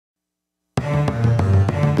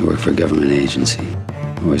I work for a government agency,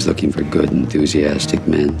 always looking for good, enthusiastic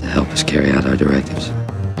men to help us carry out our directives.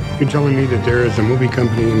 You're telling me that there is a movie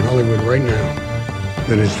company in Hollywood right now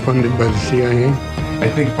that is funded by the CIA? I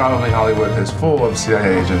think probably Hollywood is full of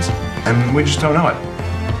CIA agents, and we just don't know it.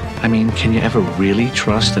 I mean, can you ever really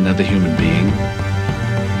trust another human being?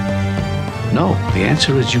 No, the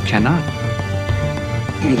answer is you cannot.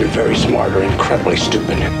 Either very smart or incredibly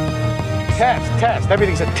stupid. Test.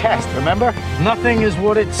 Everything's a test, remember? Nothing is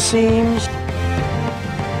what it seems.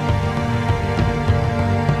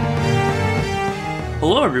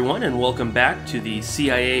 Hello, everyone, and welcome back to the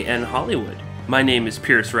CIA and Hollywood. My name is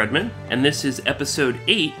Pearse Redman, and this is Episode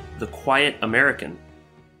 8, The Quiet American.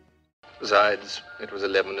 Besides, it was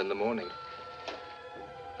 11 in the morning,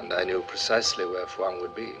 and I knew precisely where Fwang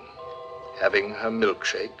would be, having her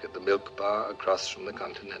milkshake at the milk bar across from the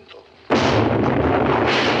Continental.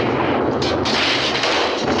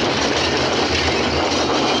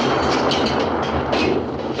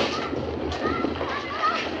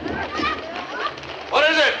 What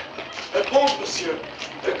is it? A bomb, monsieur.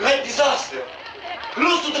 A great disaster.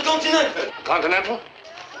 Close to the Continental. Continental?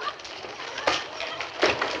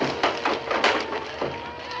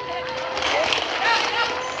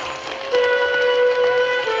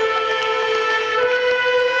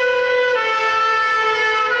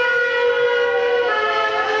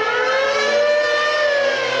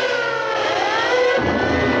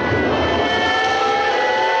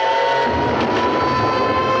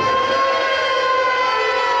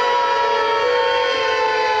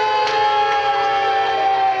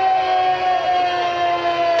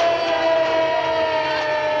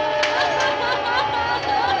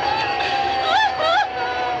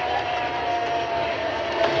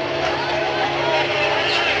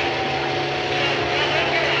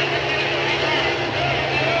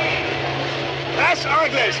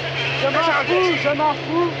 Je m'en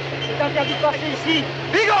fous. C'est interdit de passer ici.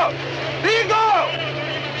 Vigo!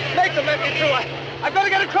 Make them let me through. I've got to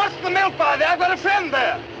get across to the milk bar there. I've got a friend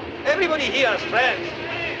there. Everybody here has friends.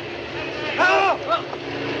 Help!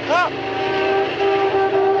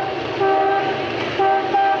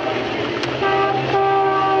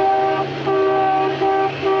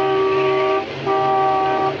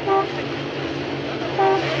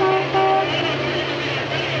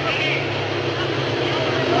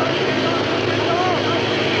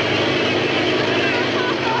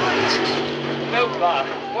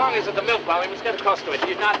 Wong is at the milk bar. We must get across to it.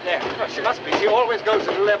 She's not there. Oh, she must be. She always goes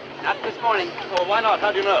at 11. Not this morning. Oh, why not?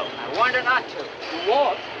 How do you know? I warned her not to. You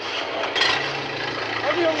warned?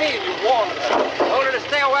 What do you mean, you warned her? Told her to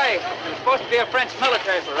stay away. It was supposed to be a French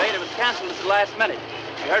military parade. It was canceled at the last minute.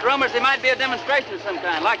 We heard rumors there might be a demonstration of some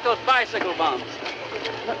kind, like those bicycle bombs.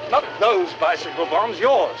 Not those bicycle bombs,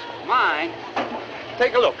 yours. Mine?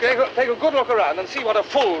 Take a look. Take a good look around and see what a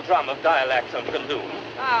full drum of dialacton can do.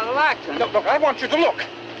 Dialacton? Look, I want you to look.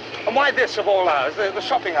 And why this of all hours? The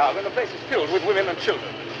shopping hour when the place is filled with women and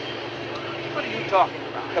children. What are you talking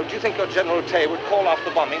about? No, do you think your General Tay would call off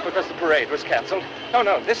the bombing because the parade was cancelled?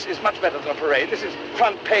 No, this is much better than a parade. This is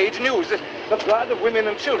front page news. The blood of women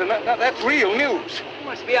and children, that's real news. You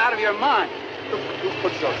must be out of your mind. Look, you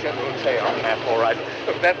put your General Tay on the map, all right.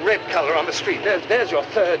 Look, that red color on the street, there's your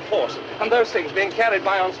third force. And those things being carried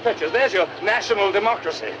by on stretchers, there's your national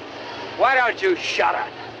democracy. Why don't you shut up?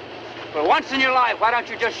 For once in your life, why don't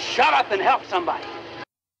you just shut up and help somebody?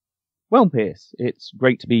 Well, Pearse, it's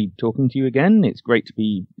great to be talking to you again. It's great to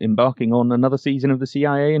be embarking on another season of the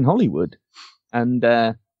CIA in Hollywood. And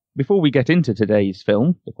before we get into today's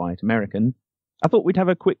film, The Quiet American, I thought we'd have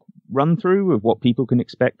a quick run-through of what people can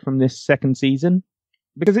expect from this second season.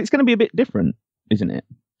 Because it's going to be a bit different, isn't it,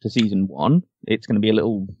 to season one? It's going to be a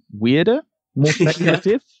little weirder, more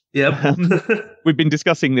speculative. Yep. We've been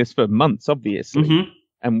discussing this for months, obviously. Mm-hmm.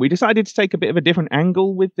 And we decided to take a bit of a different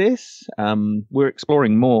angle with this. We're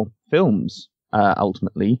exploring more films,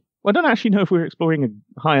 ultimately. Well, I don't actually know if we're exploring a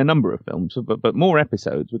higher number of films, but more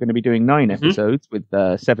episodes. We're going to be doing 9 episodes with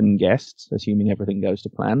 7 guests, assuming everything goes to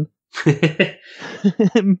plan.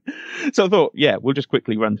 So I thought, yeah, we'll just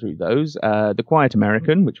quickly run through those. The Quiet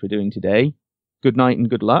American, which we're doing today. Good Night and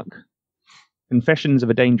Good Luck. Confessions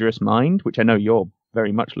of a Dangerous Mind, which I know you're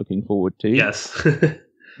very much looking forward to. Yes.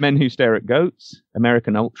 Men Who Stare at Goats,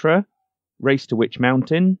 American Ultra, Race to Witch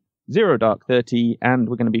Mountain, Zero Dark 30, and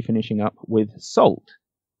we're going to be finishing up with Salt.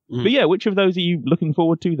 But yeah, which of those are you looking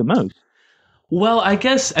forward to the most? Well, I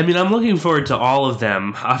mean, I'm looking forward to all of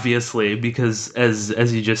them, obviously, because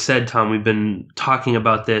as you just said, Tom, we've been talking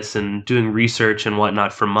about this and doing research and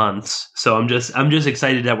whatnot for months. So I'm just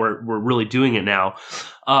excited that we're really doing it now.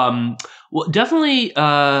 Well, definitely,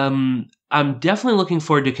 I'm definitely looking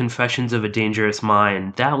forward to Confessions of a Dangerous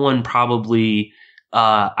Mind. That one probably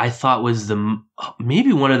I thought was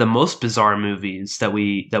maybe one of the most bizarre movies that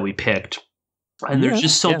we picked. And there's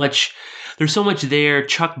just so much. There's so much there.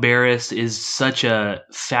 Chuck Barris is such a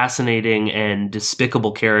fascinating and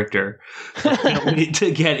despicable character. I can't wait to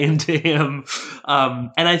get into him.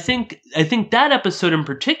 And I think that episode in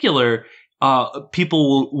particular,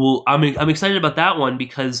 people will. I'm excited about that one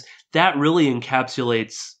because that really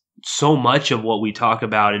encapsulates so much of what we talk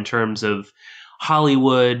about in terms of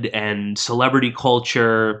Hollywood and celebrity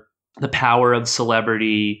culture, the power of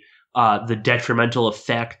celebrity. The detrimental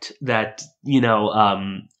effect that, I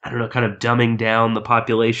don't know, kind of dumbing down the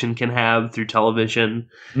population can have through television.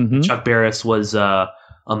 Mm-hmm. Chuck Barris was a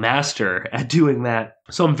master at doing that.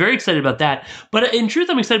 So I'm very excited about that. But in truth,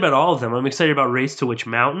 I'm excited about all of them. I'm excited about Race to Witch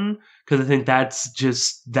Mountain because I think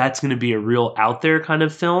that's going to be a real out there kind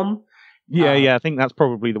of film. Yeah, I think that's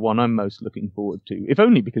probably the one I'm most looking forward to, if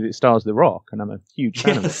only because it stars The Rock, and I'm a huge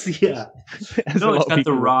fan of it. Yeah. No, it's got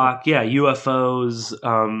The Rock, UFOs,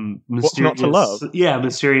 mysterious, what's not to love? Yeah,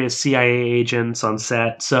 mysterious CIA agents on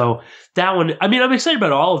set. So that one, I'm excited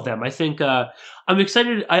about all of them. I think I'm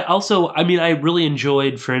excited. I really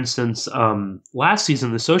enjoyed, for instance, last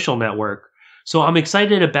season, The Social Network. So I'm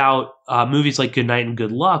excited about movies like Good Night and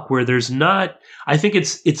Good Luck, where there's not. I think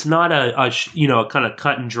it's not a kind of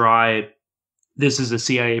cut and dry. This is a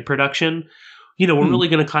CIA production. We're really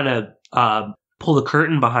going to kind of pull the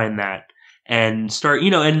curtain behind that and start.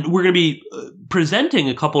 And we're going to be presenting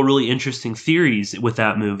a couple really interesting theories with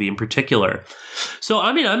that movie in particular. So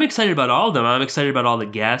I'm excited about all of them. I'm excited about all the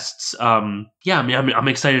guests. I'm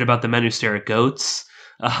excited about The Men Who Stare at Goats.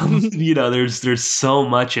 There's so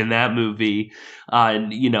much in that movie,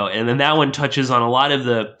 and then that one touches on a lot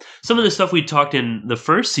of some of the stuff we talked in the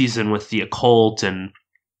first season with the occult and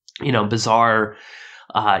bizarre.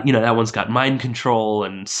 That one's got mind control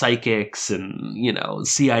and psychics and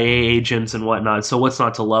CIA agents and whatnot. So what's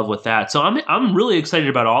not to love with that? So I'm really excited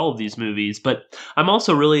about all of these movies, but I'm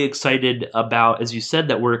also really excited about, as you said,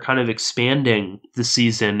 that we're kind of expanding the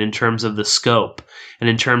season in terms of the scope and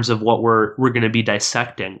in terms of what we're going to be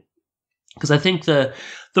dissecting. Because I think the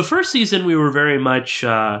first season we were very much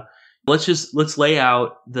let's lay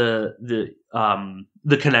out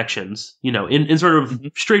the connections, in sort of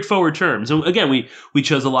straightforward terms. And again, we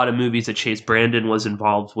chose a lot of movies that Chase Brandon was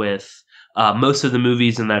involved with. Most of the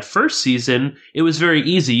movies in that first season, it was very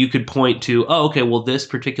easy. You could point to, this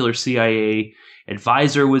particular CIA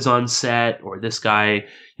advisor was on set, or this guy,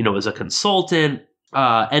 was a consultant.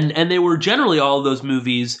 And they were generally all of those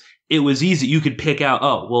movies. It was easy. You could pick out,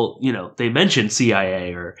 they mentioned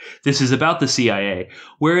CIA, or this is about the CIA.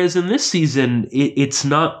 Whereas in this season, it's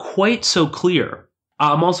not quite so clear.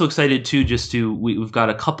 I'm also excited too, we've got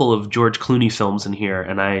a couple of George Clooney films in here,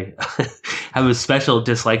 and I have a special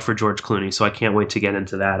dislike for George Clooney, so I can't wait to get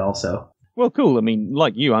into that also. Well, cool. I mean,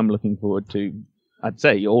 like you, I'm looking forward to, I'd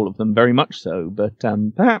say all of them very much so, but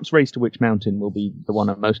perhaps Race to Witch Mountain will be the one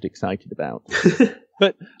I'm most excited about.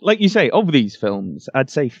 But like you say, of these films, I'd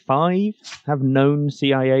say 5 have known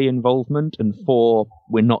CIA involvement and 4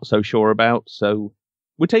 we're not so sure about. So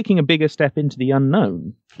we're taking a bigger step into the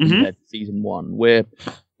unknown compared to season 1. We're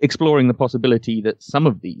exploring the possibility that some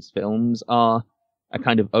of these films are a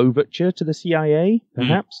kind of overture to the CIA,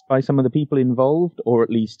 perhaps, by some of the people involved, or at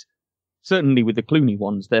least, certainly with the Clooney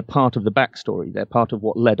ones, they're part of the backstory. They're part of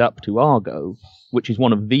what led up to Argo, which is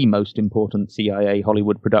one of the most important CIA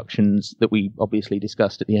Hollywood productions that we obviously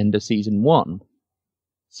discussed at the end of season 1.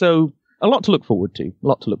 So, a lot to look forward to.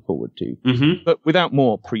 But without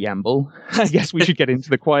more preamble, I guess we should get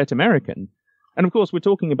into The Quiet American. And of course, we're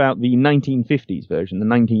talking about the 1950s version, the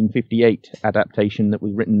 1958 adaptation that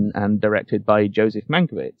was written and directed by Joseph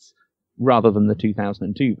Mankiewicz, rather than the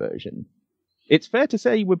 2002 version. It's fair to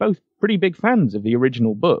say we're both pretty big fans of the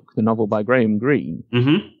original book, the novel by Graham Greene.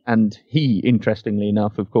 And he, interestingly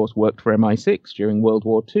enough, of course, worked for MI6 during World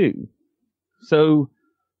War II. So,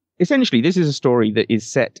 essentially, this is a story that is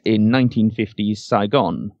set in 1950s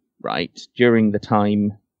Saigon, right, during the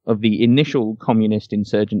time of the initial communist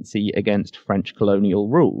insurgency against French colonial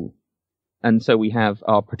rule. And so we have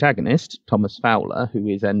our protagonist, Thomas Fowler, who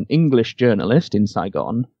is an English journalist in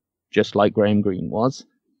Saigon, just like Graham Greene was,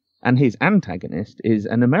 and his antagonist is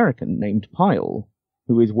an American named Pyle,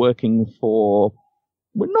 who is working for,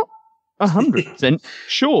 we're not 100%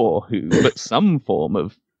 sure who, but some form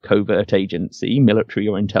of covert agency, military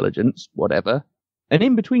or intelligence, whatever. And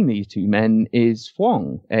in between these two men is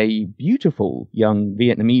Phuong, a beautiful young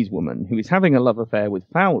Vietnamese woman who is having a love affair with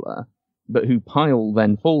Fowler, but who Pyle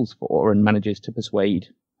then falls for and manages to persuade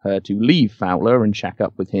her to leave Fowler and shack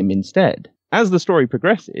up with him instead. As the story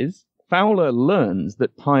progresses, Fowler learns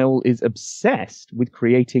that Pyle is obsessed with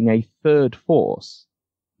creating a third force,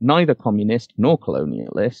 neither communist nor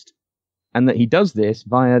colonialist, and that he does this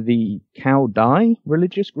via the Cao Dai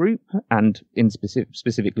religious group, and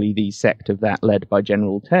specifically the sect of that led by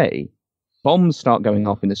General Tay. Bombs start going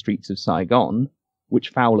off in the streets of Saigon, which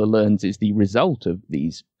Fowler learns is the result of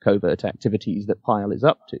these covert activities that Pyle is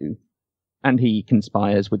up to, and he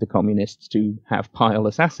conspires with the communists to have Pyle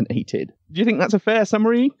assassinated. Do you think that's a fair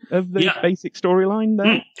summary of the basic storyline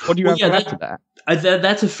there? What do you have to add to that?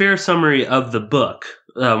 That's a fair summary of the book,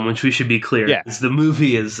 which we should be clear. Yeah. The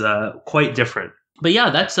movie is quite different. But yeah,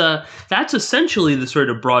 that's essentially the sort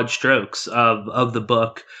of broad strokes of the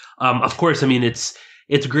book. Of course, I mean, it's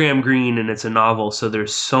Graham Greene and it's a novel, so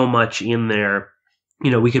there's so much in there. You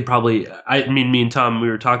know, we could probably, me and Tom, we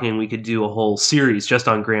were talking, we could do a whole series just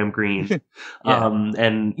on Graham Greene.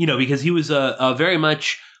 And, you know, because he was a very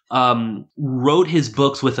much wrote his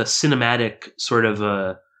books with a cinematic sort of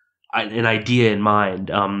an idea in mind.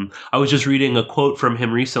 I was just reading a quote from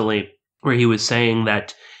him recently where he was saying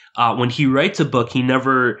that when he writes a book, he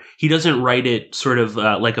doesn't write it sort of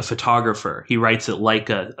like a photographer. He writes it like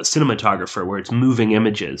a cinematographer where it's moving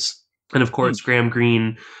images. And of course, Graham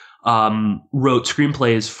Greene wrote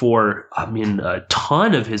screenplays for, a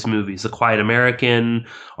ton of his movies. The Quiet American,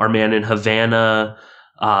 Our Man in Havana,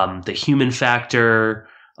 The Human Factor,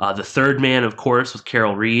 The Third Man, of course, with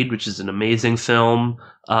Carol Reed, which is an amazing film.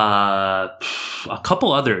 A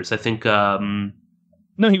couple others, I think.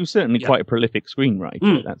 No, he was certainly quite a prolific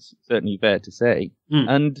screenwriter. That's certainly fair to say.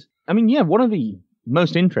 And, one of the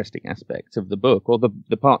most interesting aspects of the book, or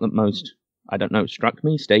the part that most, struck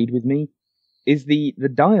me, stayed with me, is the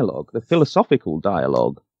dialogue, the philosophical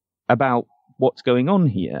dialogue about what's going on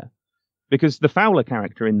here. Because the Fowler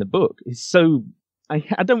character in the book is so, I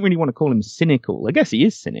don't really want to call him cynical. I guess he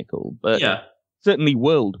is cynical, but certainly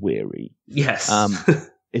world-weary. Yes.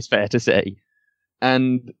 It's fair to say.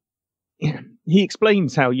 And he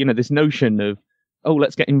explains how, this notion of,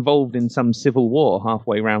 let's get involved in some civil war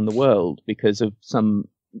halfway around the world because of some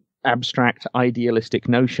abstract idealistic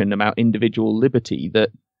notion about individual liberty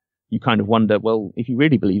that you kind of wonder, well, if you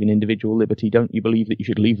really believe in individual liberty, don't you believe that you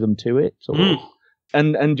should leave them to it?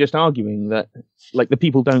 And just arguing that, like, the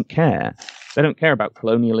people don't care. They don't care about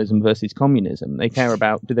colonialism versus communism. They care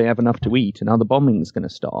about, do they have enough to eat and are the bombings going to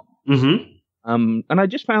stop? And I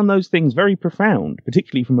just found those things very profound,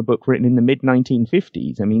 particularly from a book written in the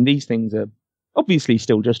mid-1950s. I mean, these things are obviously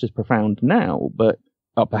still just as profound now, but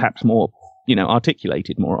are perhaps more,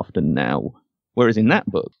 articulated more often now. Whereas in that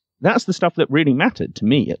book, that's the stuff that really mattered to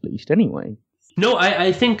me, at least, anyway. No,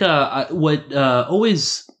 I think what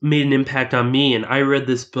always made an impact on me, and I read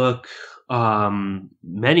this book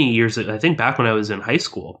many years ago, I think back when I was in high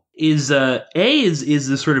school, is the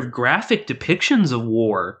sort of graphic depictions of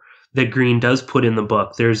war that Greene does put in the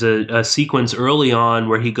book. There's a sequence early on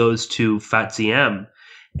where he goes to Fat Ziem,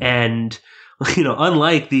 and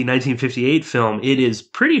unlike the 1958 film, it is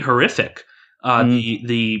pretty horrific.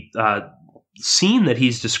 The scene that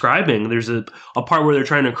he's describing, there's a part where they're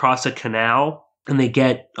trying to cross a canal and they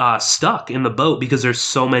get stuck in the boat because there's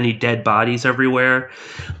so many dead bodies everywhere.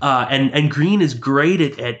 And Greene is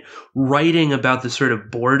great at writing about the sort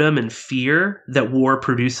of boredom and fear that war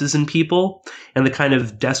produces in people and the kind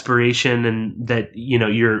of desperation and that,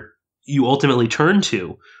 you ultimately turn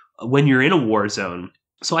to when you're in a war zone.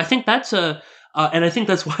 So I think that's and I think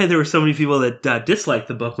that's why there were so many people that disliked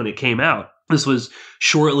the book when it came out. This was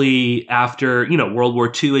shortly after, World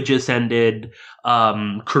War II had just ended.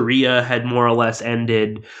 Korea had more or less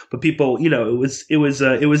ended, but people, it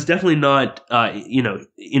was definitely not,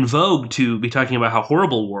 in vogue to be talking about how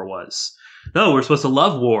horrible war was. No, we're supposed to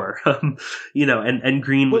love war, and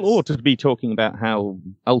Greene was... Well, or to be talking about how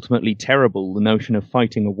ultimately terrible the notion of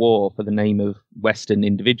fighting a war for the name of Western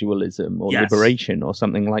individualism or liberation or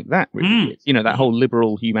something like that really is. That whole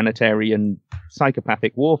liberal humanitarian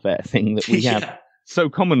psychopathic warfare thing that we have so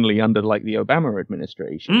commonly under like the Obama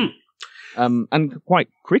administration. And quite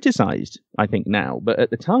criticized, I think now, but at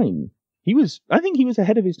the time, I think he was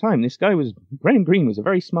ahead of his time. Graham Greene was a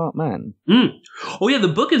very smart man. Oh yeah, the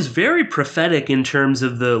book is very prophetic in terms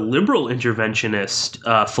of the liberal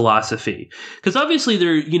interventionist philosophy. Because obviously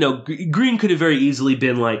Greene could have very easily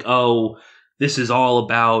been like, oh, this is all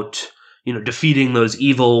about, defeating those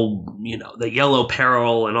evil, the yellow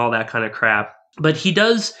peril and all that kind of crap. But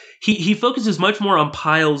he focuses much more on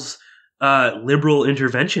Pyle's liberal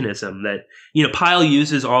interventionism, that, Pyle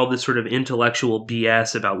uses all this sort of intellectual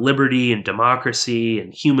BS about liberty and democracy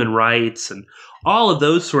and human rights and all of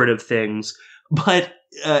those sort of things, but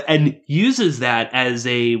and uses that as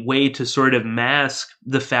a way to sort of mask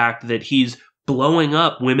the fact that he's blowing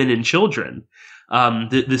up women and children.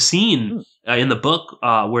 The scene in the book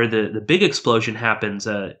where the big explosion happens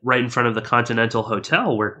right in front of the Continental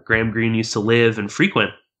Hotel where Graham Greene used to live and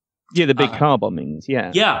frequent. Yeah, the big car bombings,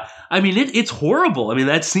 yeah. Yeah, I mean, it's horrible. I mean,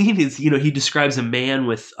 that scene is, he describes a man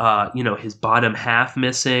with, his bottom half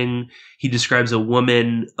missing. He describes a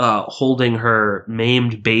woman holding her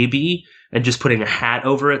maimed baby and just putting a hat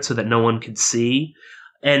over it so that no one could see.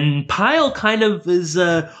 And Pyle kind of is,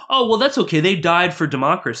 oh, well, that's okay. They died for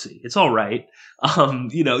democracy. It's all right.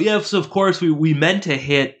 Yes, of course, we meant to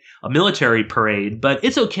hit a military parade, but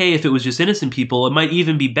it's okay if it was just innocent people. It might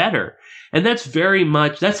even be better. And that's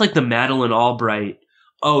like the Madeleine Albright,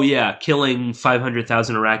 oh yeah, killing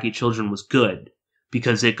 500,000 Iraqi children was good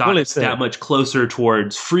because it got us that much closer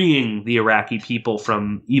towards freeing the Iraqi people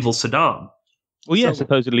from evil Saddam. Well, yeah,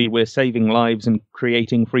 supposedly we're saving lives and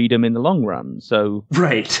creating freedom in the long run, so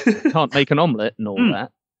right. Can't make an omelette and all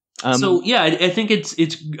that. So yeah, I think it's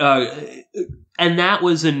and that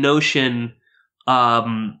was a notion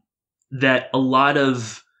that a lot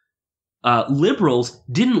of liberals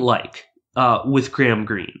didn't like with Graham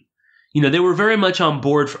Greene. They were very much on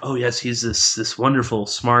board for, oh yes, he's this wonderful,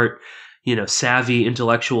 smart, savvy,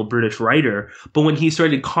 intellectual British writer. But when he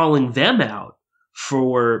started calling them out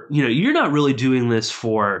for, you're not really doing this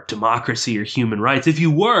for democracy or human rights. If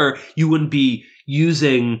you were, you wouldn't be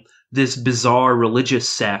using this bizarre religious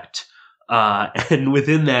sect, and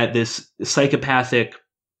within that, this psychopathic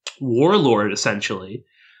warlord, essentially,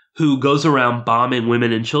 who goes around bombing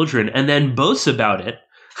women and children and then boasts about it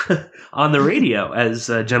on the radio, as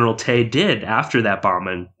General Tay did after that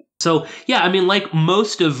bombing. So, yeah, I mean, like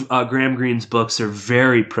most of Graham Greene's books are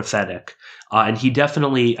very prophetic. And he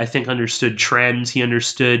definitely, I think, understood trends. He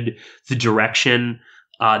understood the direction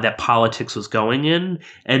that politics was going in.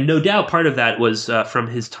 And no doubt part of that was from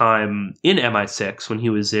his time in MI6 when he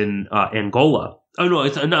was in Angola. Oh, no,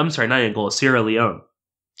 I'm sorry, not Angola, Sierra Leone.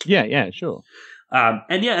 Yeah, sure.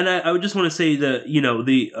 And I would just want to say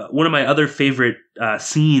one of my other favorite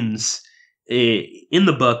scenes in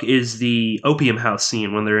the book is the opium house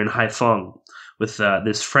scene when they're in Haiphong with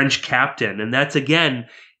this French captain. And that's, again,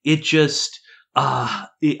 it just,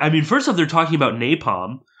 first off, they're talking about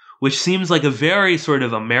napalm, which seems like a very sort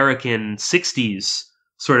of American 60s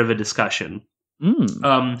sort of a discussion.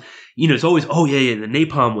 It's always, oh yeah, the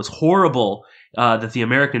napalm was horrible that the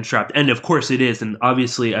Americans dropped. And of course it is. And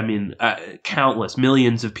obviously, countless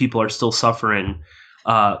millions of people are still suffering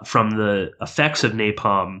from the effects of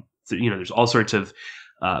napalm. There's all sorts of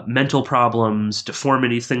mental problems,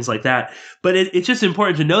 deformities, things like that. But it's just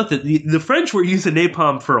important to note that the French were using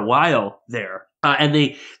napalm for a while there.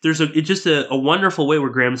 It's just a wonderful way where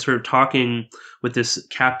Graham's sort of talking with this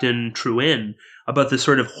Captain Truin about the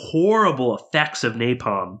sort of horrible effects of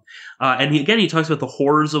napalm. And he talks about the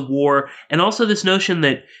horrors of war and also this notion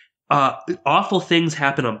that awful things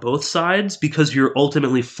happen on both sides because you're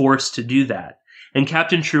ultimately forced to do that. And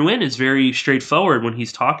Captain Truin is very straightforward when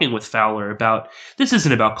he's talking with Fowler about, this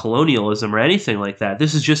isn't about colonialism or anything like that.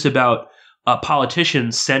 This is just about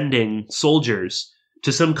politicians sending soldiers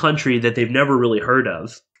to some country that they've never really heard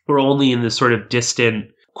of, or only in this sort of distant,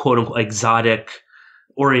 quote-unquote, exotic,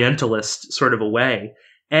 orientalist sort of a way.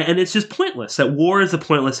 And it's just pointless. That war is a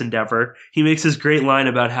pointless endeavor. He makes this great line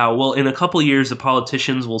about how, well, in a couple of years, the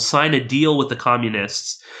politicians will sign a deal with the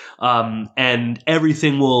communists, and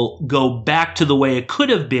everything will go back to the way it could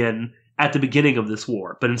have been at the beginning of this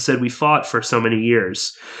war. But instead, we fought for so many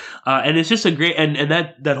years. And it's just a great, and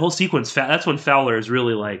that whole sequence, that's when Fowler is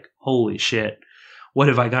really like, holy shit, what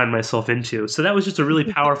have I gotten myself into? So that was just a really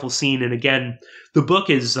powerful scene. And again, the book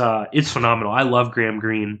is it's phenomenal. I love Graham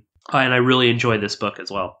Greene. And I really enjoy this book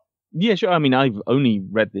as well. Yeah, sure. I mean, I've only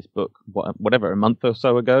read this book, a month or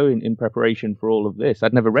so ago in preparation for all of this.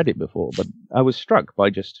 I'd never read it before, but I was struck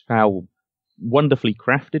by just how wonderfully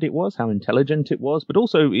crafted it was, how intelligent it was, but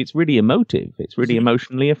also it's really emotive. It's really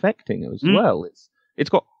emotionally affecting as well. It's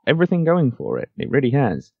got everything going for it. It really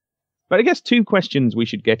has. But I guess two questions we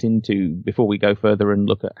should get into before we go further and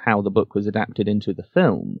look at how the book was adapted into the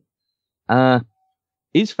film.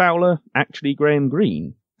 Is Fowler actually Graham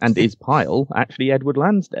Greene? And is Pyle actually Edward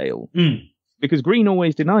Lansdale? Because Greene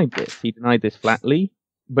always denied this. He denied this flatly,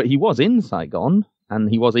 but he was in Saigon, and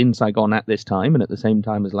he was in Saigon at this time, and at the same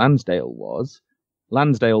time as Lansdale was.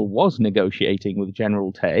 Lansdale was negotiating with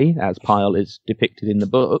General Tay, as Pyle is depicted in the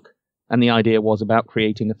book, and the idea was about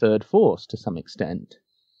creating a third force to some extent.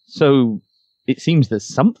 So it seems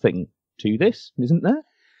there's something to this, isn't there?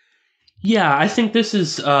 Yeah, I think this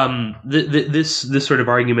is this sort of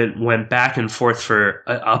argument went back and forth for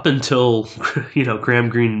up until Graham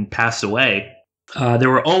Greene passed away. There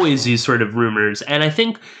were always these sort of rumors. And I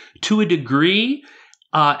think to a degree,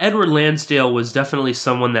 Edward Lansdale was definitely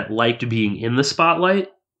someone that liked being in the spotlight.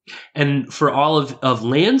 And for all of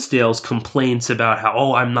Lansdale's complaints about how,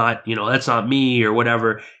 oh, I'm not, that's not me or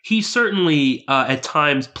whatever, he certainly at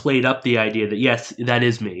times played up the idea that, yes, that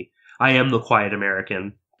is me. I am the quiet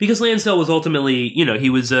American. Because Lansdale was ultimately, he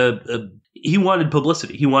was he wanted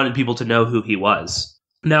publicity. He wanted people to know who he was.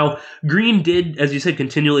 Now, Greene did, as you said,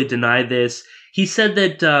 continually deny this. He said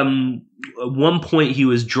that at one point he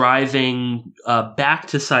was driving back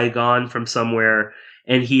to Saigon from somewhere,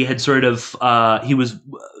 and he had sort of he was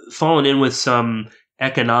fallen in with some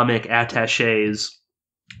economic attachés,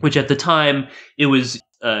 which at the time it was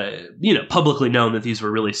publicly known that these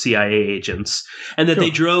were really CIA agents, and that they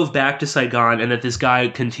drove back to Saigon, and that this guy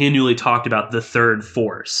continually talked about the third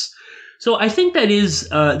force. So I think that is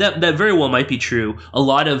that very well might be true. A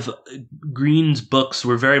lot of Greene's books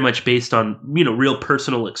were very much based on real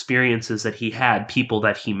personal experiences that he had, people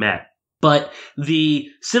that he met. But the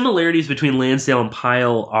similarities between Lansdale and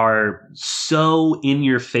Pyle are so in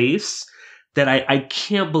your face that I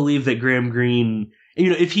can't believe that Graham Greene,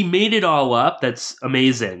 if he made it all up, that's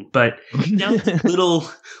amazing. But now little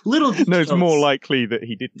details. No, it's more likely that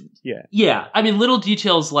he didn't. Yeah. Yeah. I mean, little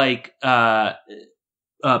details like Pyle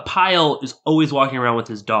is always walking around with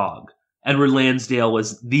his dog. Edward Lansdale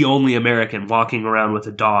was the only American walking around with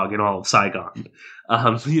a dog in all of Saigon.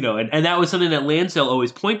 And that was something that Lansdale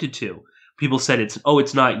always pointed to. People said,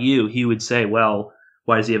 it's not you. He would say, well,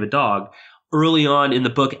 why does he have a dog? Early on in the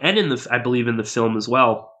book, and I believe in the film as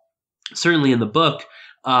well, certainly in the book,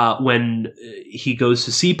 when he goes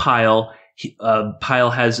to see Pyle, Pyle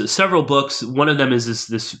has several books. One of them is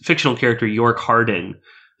this fictional character, York Harding,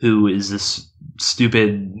 who is this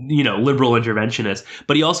stupid, liberal interventionist.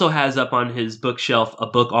 But he also has up on his bookshelf a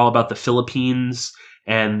book all about the Philippines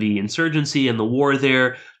and the insurgency and the war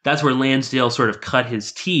there. That's where Lansdale sort of cut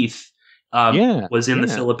his teeth, was in the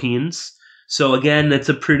Philippines. So again, that's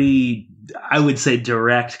a pretty, I would say,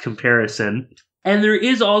 direct comparison. And there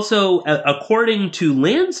is also, according to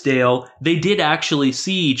Lansdale, they did actually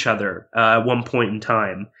see each other at one point in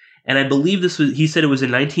time. And I believe he said it was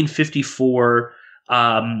in 1954,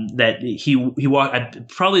 that he walked at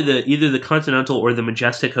probably either the Continental or the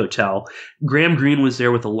Majestic Hotel. Graham Greene was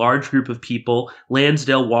there with a large group of people.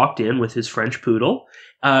 Lansdale walked in with his French poodle.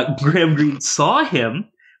 Graham Greene saw him,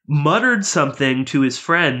 muttered something to his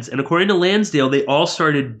friends, and according to Lansdale, they all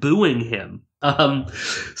started booing him.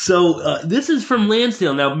 So this is from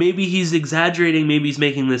Lansdale. Now, maybe he's exaggerating, maybe he's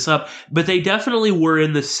making this up, but they definitely were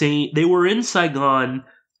they were in Saigon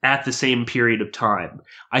at the same period of time.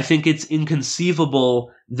 I think it's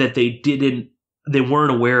inconceivable that they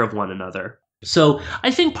weren't aware of one another. So I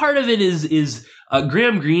think part of it is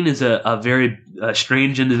Graham Greene is a very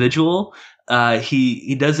strange individual.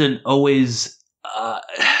 He doesn't always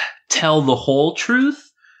tell the whole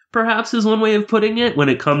truth, perhaps is one way of putting it, when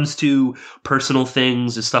it comes to personal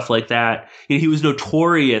things and stuff like that. He was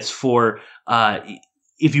notorious for,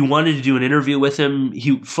 if you wanted to do an interview with him,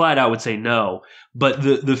 he flat out would say no. But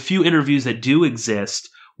the few interviews that do exist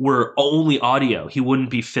were only audio. He wouldn't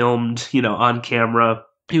be filmed, on camera.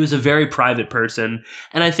 He was a very private person.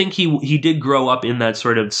 And I think he did grow up in that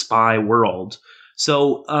sort of spy world.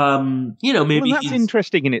 So, maybe that's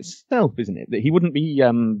interesting in itself, isn't it? That he wouldn't be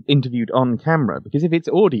interviewed on camera, because if it's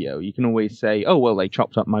audio, you can always say, oh, well, they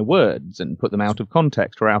chopped up my words and put them out of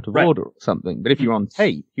context or out of order or something. But if you're on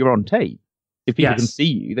tape, you're on tape. If people can see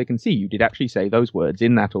you, they can see you did actually say those words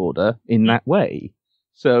in that order, in that way.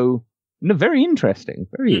 So, very interesting,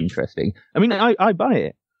 very interesting. I mean, I buy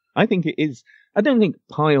it. I think it is. I don't think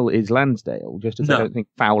Pyle is Lansdale, just as I don't think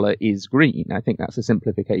Fowler is Greene. I think that's a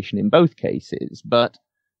simplification in both cases. But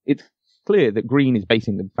it's clear that Greene is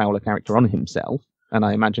basing the Fowler character on himself, and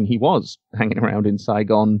I imagine he was hanging around in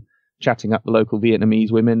Saigon, chatting up the local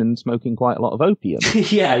Vietnamese women and smoking quite a lot of opium.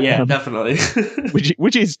 yeah, definitely.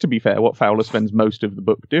 which is, to be fair, what Fowler spends most of the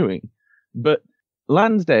book doing. But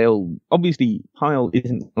Lansdale, obviously, Pyle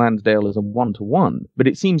isn't Lansdale as a one-to-one, but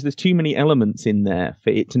it seems there's too many elements in there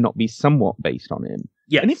for it to not be somewhat based on him.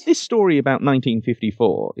 Yes. And if this story about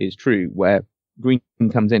 1954 is true, where Greene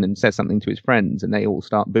comes in and says something to his friends and they all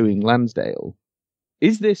start booing Lansdale,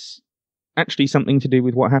 is this actually something to do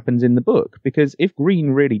with what happens in the book? Because if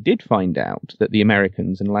Greene really did find out that the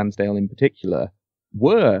Americans, and Lansdale in particular,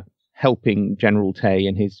 were helping General Tay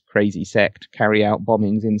and his crazy sect carry out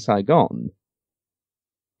bombings in Saigon,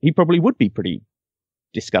 he probably would be pretty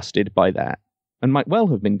disgusted by that and might well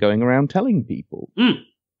have been going around telling people.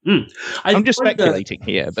 I'm just speculating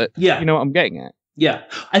here, but you know what I'm getting at. Yeah,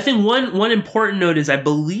 I think one important note is I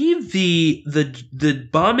believe the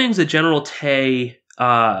bombings that General Tay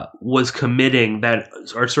was committing that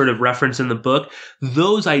are sort of referenced in the book,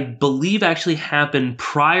 those I believe actually happened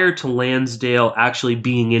prior to Lansdale actually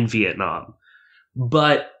being in Vietnam.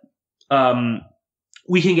 But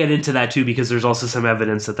we can get into that too, because there's also some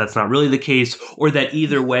evidence that that's not really the case, or that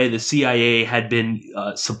either way the CIA had been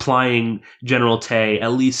supplying General Tay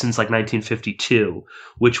at least since like 1952,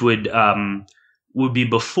 which would be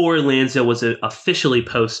before Lansdale was officially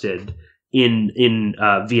posted in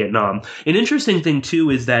Vietnam. An interesting thing too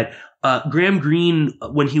is that Graham Greene,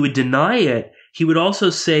 when he would deny it, he would also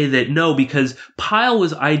say that no, because Pyle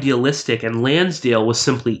was idealistic and Lansdale was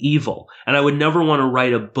simply evil, and I would never want to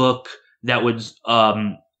write a book that would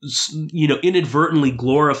inadvertently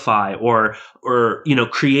glorify or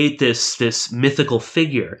create this mythical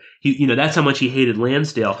figure. That's how much he hated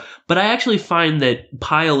Lansdale. But I actually find that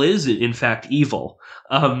Pyle is in fact evil.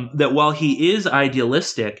 That while he is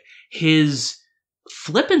idealistic, his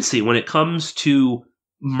flippancy when it comes to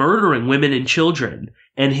murdering women and children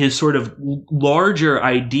and his sort of larger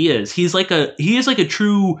ideas, he is like a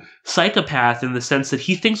true psychopath in the sense that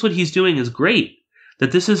he thinks what he's doing is great.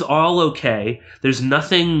 That this is all okay. There's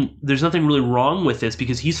nothing really wrong with this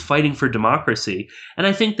because he's fighting for democracy. And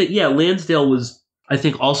I think that, Lansdale was, I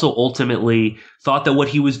think, also ultimately thought that what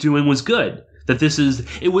he was doing was good. That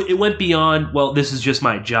it went beyond, well, this is just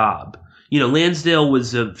my job. Lansdale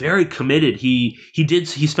was very committed. He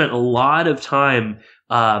spent a lot of time,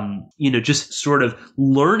 just sort of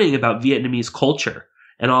learning about Vietnamese culture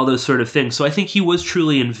and all those sort of things. So I think he was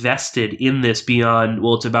truly invested in this beyond,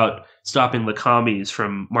 well, it's about stopping the commies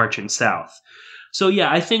from marching south. So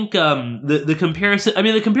I think the comparison. I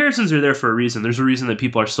mean, the comparisons are there for a reason. There's a reason that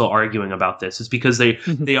people are still arguing about this. It's because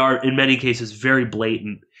they are in many cases very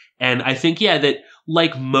blatant. And I think that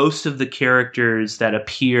like most of the characters that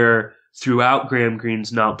appear throughout Graham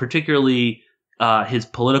Greene's novel, particularly his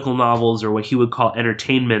political novels or what he would call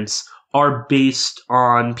entertainments, are based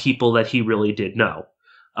on people that he really did know.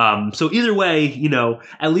 So either way,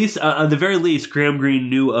 at least at the very least, Graham Greene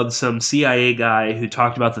knew of some CIA guy who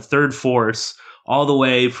talked about the Third Force all the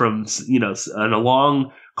way from, on a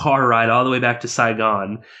long car ride all the way back to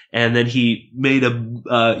Saigon. And then he made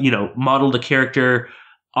modeled a character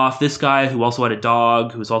off this guy who also had a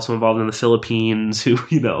dog, who was also involved in the Philippines, who,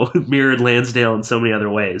 mirrored Lansdale in so many other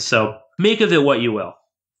ways. So make of it what you will.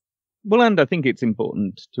 Well, and I think it's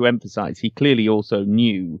important to emphasize he clearly also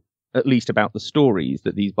knew at least about the stories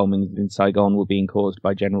that these bombings in Saigon were being caused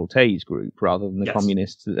by General Tay's group rather than the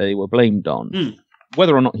communists that they were blamed on.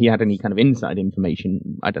 Whether or not he had any kind of inside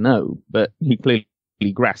information, I don't know, but he clearly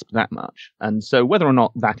grasped that much. And so whether or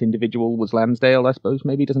not that individual was Lansdale, I suppose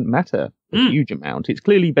maybe doesn't matter a huge amount. It's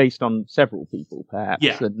clearly based on several people, perhaps.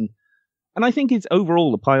 Yeah. And I think it's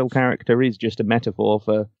overall the Pyle character is just a metaphor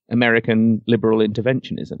for American liberal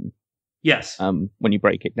interventionism. Yes. When you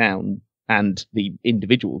break it down. And the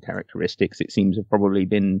individual characteristics, it seems, have probably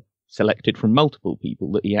been selected from multiple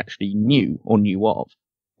people that he actually knew or knew of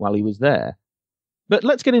while he was there. But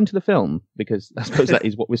let's get into the film, because I suppose that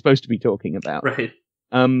is what we're supposed to be talking about. Right.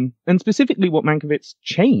 And specifically what Mankiewicz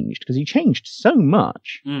changed, because he changed so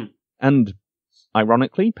much. And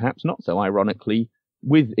ironically, perhaps not so ironically,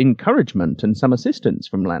 with encouragement and some assistance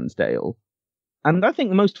from Lansdale. And I think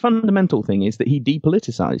the most fundamental thing is that he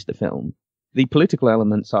depoliticized the film. The political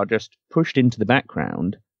elements are just pushed into the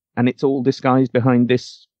background, and it's all disguised behind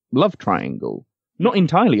this love triangle. Not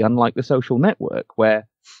entirely unlike The Social Network, where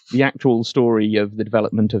the actual story of the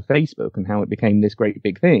development of Facebook and how it became this great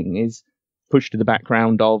big thing is pushed to the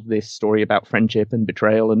background of this story about friendship and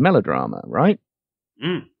betrayal and melodrama, right?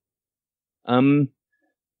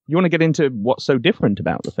 You want to get into what's so different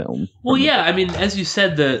about the film? Well, yeah, I mean, as you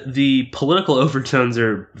said, the political overtones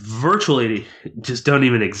are virtually just don't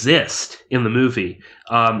even exist in the movie.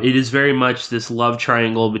 It is very much this love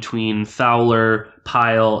triangle between Fowler,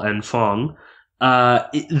 Pyle, and Fong.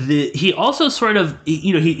 He also sort of,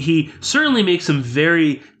 he certainly makes some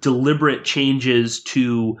very deliberate changes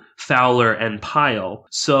to Fowler and Pyle.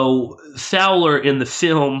 So Fowler in the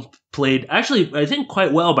film played, actually, I think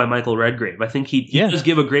quite well by Michael Redgrave. I think he does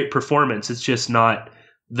give a great performance. It's just not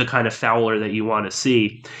the kind of Fowler that you want to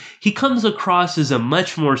see. He comes across as a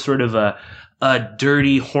much more sort of a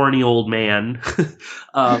dirty, horny old man,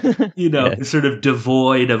 sort of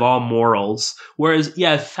devoid of all morals. Whereas,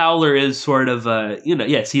 Fowler is sort of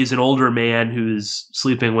he's an older man who's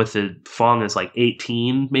sleeping with a Fong is like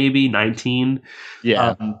 18, maybe 19,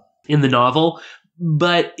 in the novel.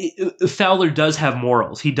 But Fowler does have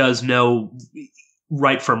morals. He does know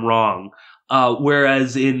right from wrong.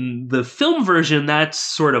 Whereas in the film version, that's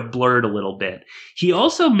sort of blurred a little bit. He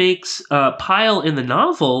also makes Pyle in the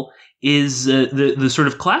novel is the sort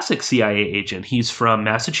of classic CIA agent. He's from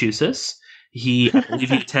Massachusetts. I believe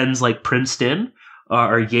he attends like Princeton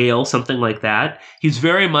or Yale, something like that. He's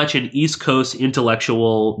very much an East Coast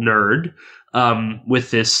intellectual nerd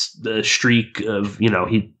with this streak of,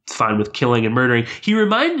 he's fine with killing and murdering. He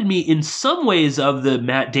reminded me in some ways of the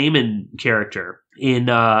Matt Damon character in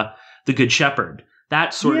The Good Shepherd.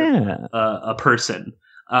 That sort of a person.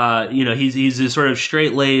 He's a sort of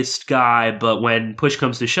straight-laced guy, but when push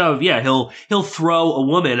comes to shove, he'll throw a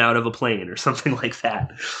woman out of a plane or something like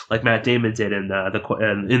that, like Matt Damon did in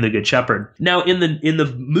The Good Shepherd. Now, in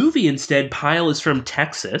the movie, instead, Pyle is from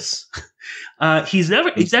Texas. He's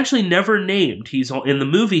actually never named. In the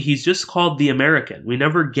movie, he's just called the American. We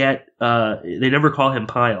never get. They never call him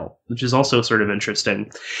Pyle, which is also sort of interesting.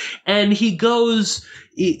 And he goes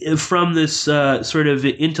from this sort of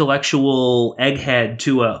intellectual egghead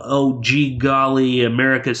to gee golly,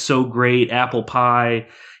 America's so great, apple pie.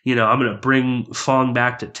 I'm going to bring Fong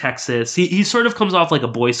back to Texas. He sort of comes off like a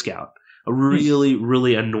Boy Scout, a really,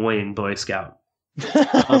 really annoying Boy Scout.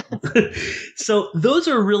 So those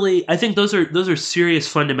are really, I think those are serious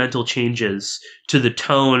fundamental changes to the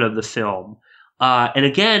tone of the film. And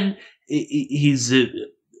again, Mankiewicz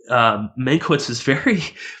is very,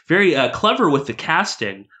 very clever with the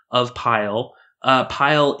casting of Pyle.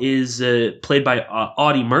 Pyle is played by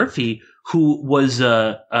Audie Murphy, who was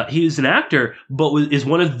he was an actor, but is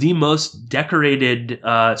one of the most decorated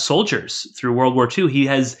soldiers through World War II. He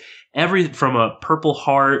has everything from a Purple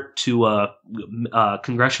Heart to a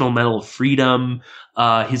Congressional Medal of Freedom.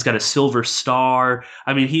 He's got a Silver Star.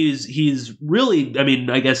 I mean, he's really,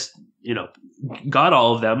 I guess, got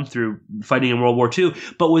all of them through fighting in World War II,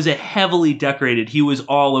 but was a heavily decorated. He was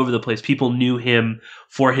all over the place. People knew him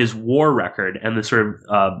for his war record and the sort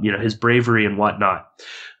of, his bravery and whatnot.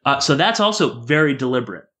 So that's also very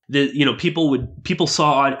deliberate. People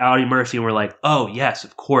saw Audie Murphy and were like, oh yes,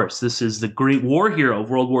 of course, this is the great war hero of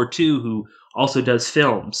World War II who also does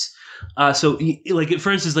films. So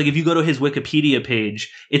for instance, like if you go to his Wikipedia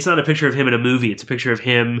page, it's not a picture of him in a movie. It's a picture of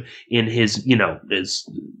him in his, his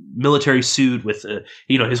military suit with,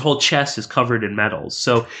 his whole chest is covered in medals.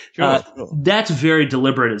 So that's very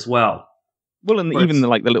deliberate as well. Well, and even the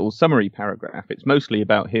little summary paragraph, it's mostly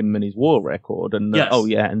about him and his war record, and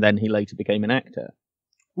and then he later became an actor.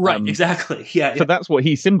 Right, exactly. Yeah. So that's what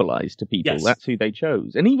he symbolized to people. Yes. That's who they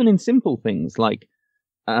chose. And even in simple things like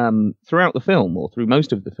throughout the film, or through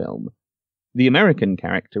most of the film, the American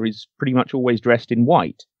character is pretty much always dressed in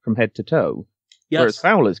white from head to toe. Yes. Whereas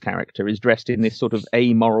Fowler's character is dressed in this sort of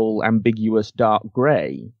amoral, ambiguous dark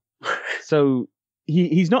grey. So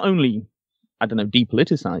he's not only,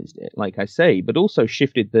 depoliticized it, like I say, but also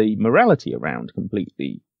shifted the morality around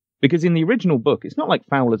completely. Because in the original book, it's not like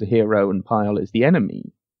Fowler's a hero and Pyle is the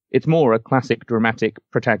enemy. It's more a classic dramatic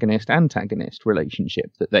protagonist-antagonist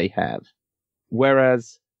relationship that they have.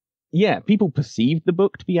 Whereas, people perceived the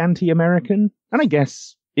book to be anti-American, and I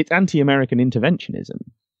guess it's anti-American interventionism.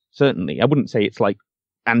 Certainly. I wouldn't say it's like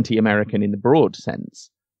anti-American in the broad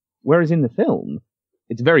sense. Whereas in the film,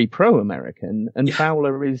 it's very pro-American, and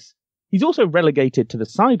Fowler he's also relegated to the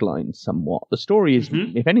sidelines somewhat. The story is,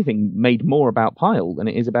 if anything, made more about Pyle than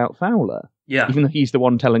it is about Fowler. Yeah. Even though he's the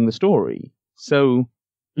one telling the story. So,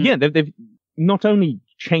 they've not only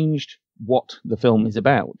changed what the film is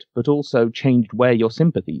about, but also changed where your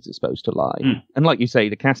sympathies are supposed to lie. And like you say,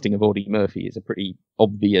 the casting of Audie Murphy is a pretty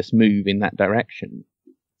obvious move in that direction.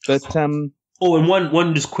 But, and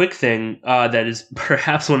one just quick thing that is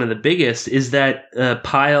perhaps one of the biggest is that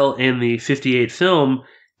Pyle in the 58 film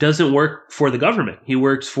doesn't work for the government. He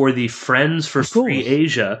works for the Friends for Free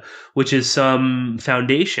Asia, which is some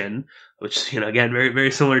foundation, which, again, very, very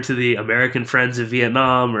similar to the American Friends of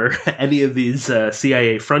Vietnam or any of these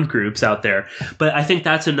CIA front groups out there. But I think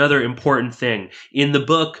that's another important thing. In the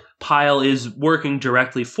book, Pyle is working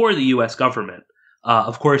directly for the U.S. government.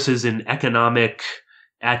 Of course, as an economic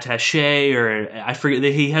attaché, or I forget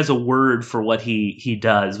that he has a word for what he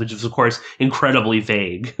does, which is of course incredibly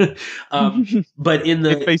vague. But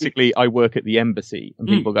it's basically, I work at the embassy, and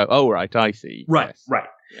people go, "Oh, right, I see." Right, yes. right.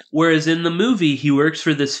 Whereas in the movie, he works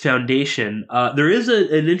for this foundation. There is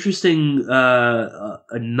an interesting a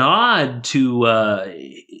nod to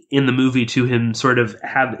in the movie to him sort of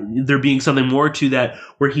there being something more to that,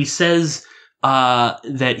 where he says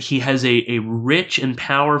that he has a rich and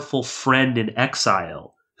powerful friend in exile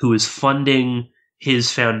who is funding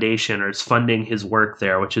his foundation or is funding his work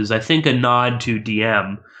there, which is, I think, a nod to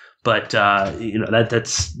DM. But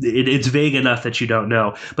it's vague enough that you don't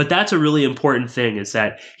know. But that's a really important thing, is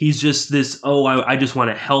that he's just this, I just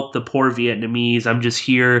want to help the poor Vietnamese. I'm just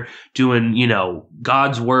here doing,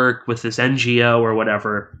 God's work with this NGO or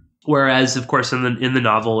whatever. Whereas, of course, in the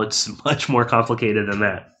novel, it's much more complicated than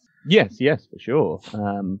that. Yes, for sure.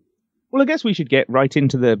 Well, I guess we should get right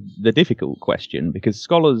into the difficult question, because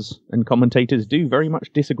scholars and commentators do very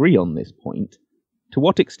much disagree on this point. To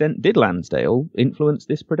what extent did Lansdale influence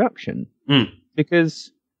this production?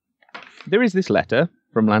 Because there is this letter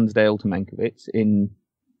from Lansdale to Mankiewicz in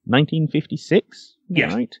 1956,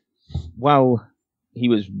 right? While he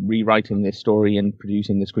was rewriting this story and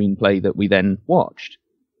producing the screenplay that we then watched.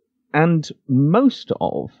 And most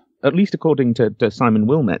of, at least according to Simon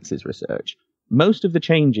Wilmetz's research, most of the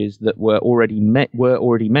changes that were already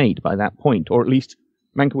made by that point, or at least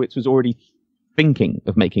Mankiewicz was already thinking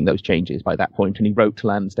of making those changes by that point, and he wrote to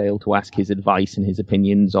Lansdale to ask his advice and his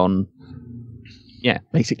opinions on,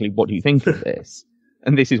 basically, what do you think of this?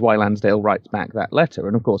 And this is why Lansdale writes back that letter,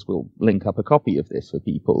 and of course we'll link up a copy of this for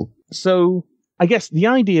people. So I guess the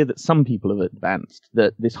idea that some people have advanced,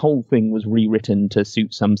 that this whole thing was rewritten to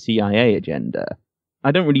suit some CIA agenda,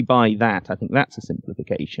 I don't really buy that. I think that's a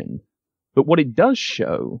simplification. But what it does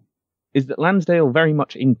show is that Lansdale very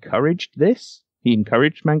much encouraged this. He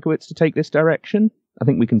encouraged Mankiewicz to take this direction. I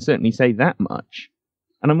think we can certainly say that much.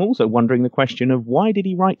 And I'm also wondering the question of, why did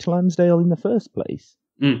he write to Lansdale in the first place?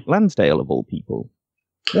 Lansdale, of all people.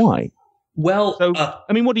 Why? Well, so,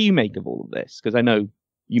 what do you make of all of this? Because I know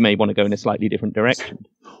you may want to go in a slightly different direction.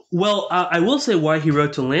 Well, I will say why he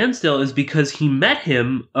wrote to Lansdale is because he met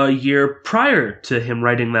him a year prior to him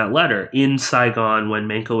writing that letter in Saigon when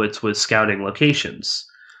Mankiewicz was scouting locations.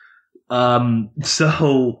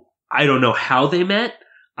 So I don't know how they met.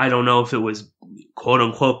 I don't know if it was quote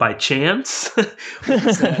unquote by chance.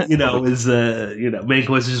 Mankiewicz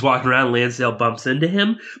was just walking around, Lansdale bumps into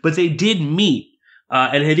him, but they did meet.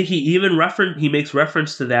 And I think he makes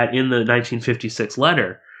reference to that in the 1956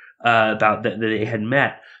 letter about that they had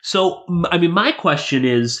met. So, my question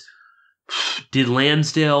is, did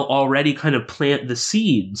Lansdale already kind of plant the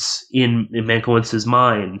seeds in Mankiewicz's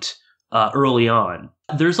mind early on?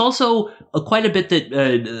 There's also quite a bit that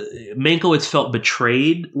Mankiewicz felt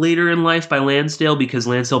betrayed later in life by Lansdale, because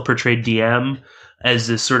Lansdale portrayed DM as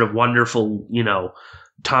this sort of wonderful,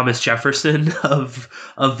 Thomas Jefferson of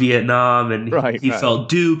Vietnam, and he felt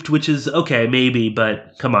duped, which is okay, maybe,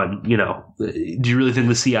 but come on, do you really think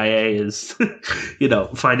the CIA is,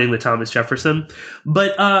 finding the Thomas Jefferson?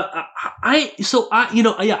 But I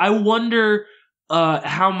wonder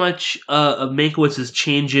how much of Mankiewicz's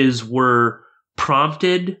changes were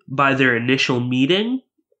prompted by their initial meeting,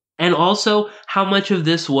 and also how much of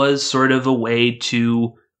this was sort of a way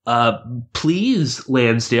to please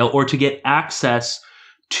Lansdale or to get access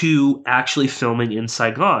to actually filming in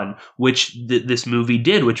Saigon, which this movie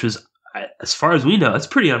did, which was, as far as we know, it's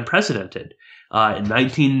pretty unprecedented. In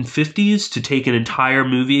 1950s, to take an entire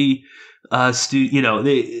movie,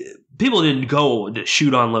 people didn't go to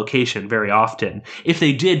shoot on location very often. If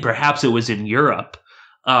they did, perhaps it was in Europe.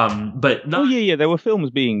 But not. There were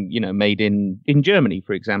films being, made in Germany,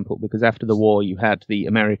 for example, because after the war you had the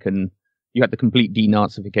complete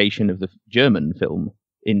denazification of the German film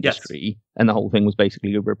industry, and the whole thing was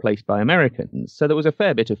basically replaced by Americans. So there was a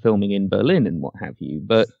fair bit of filming in Berlin and what have you.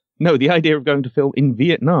 But no, the idea of going to film in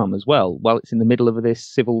Vietnam as well, while it's in the middle of this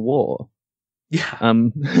civil war. Yeah.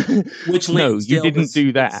 Which no, you didn't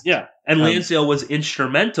do that. Yeah. And Lansdale was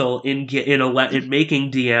instrumental in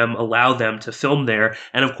making DM allow them to film there.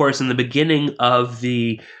 And of course, in the beginning of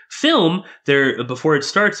the film, before it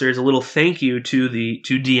starts, there's a little thank you to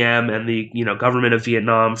DM and the government of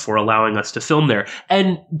Vietnam for allowing us to film there.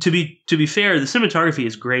 And to be fair, the cinematography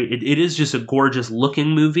is great. It is just a gorgeous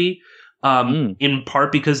looking movie. In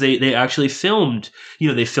part because they actually filmed,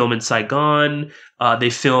 they film in Saigon, they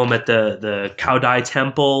film at the Cao Dai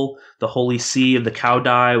Temple, the Holy See of the Cao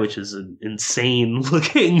Dai, which is an insane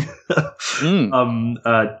looking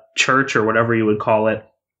church or whatever you would call it.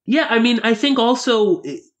 Yeah, I think also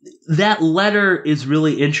that letter is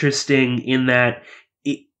really interesting in that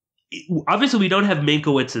obviously we don't have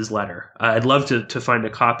Mankiewicz's letter. I'd love to find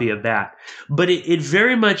a copy of that, but it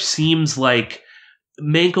very much seems like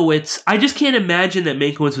Mankiewicz, I just can't imagine that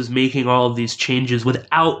Mankiewicz was making all of these changes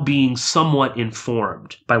without being somewhat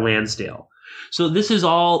informed by Lansdale. So this is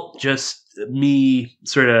all just me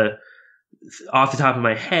sort of off the top of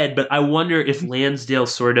my head, but I wonder if Lansdale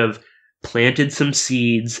sort of planted some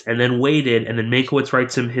seeds and then waited, and then Mankiewicz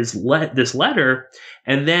writes him this letter,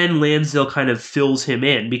 and then Lansdale kind of fills him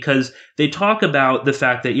in, because they talk about the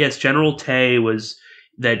fact that, yes, General Tay was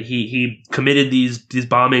that he committed these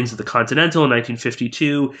bombings at the Continental in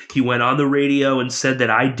 1952. He went on the radio and said that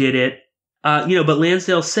I did it. But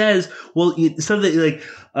Lansdale says, well, something like,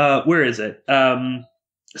 where is it?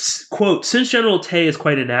 Quote, since General Tay is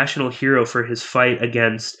quite a national hero for his fight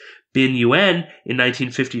against Bin Yuen in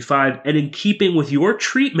 1955, and in keeping with your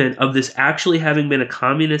treatment of this actually having been a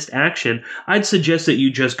communist action, I'd suggest that you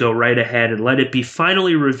just go right ahead and let it be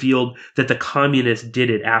finally revealed that the communists did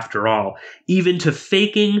it after all, even to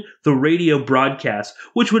faking the radio broadcast,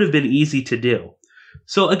 which would have been easy to do.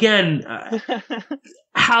 So again,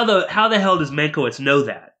 how the hell does Mankiewicz know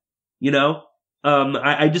that?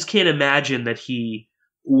 I just can't imagine that he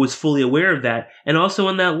was fully aware of that. And also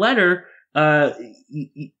in that letter,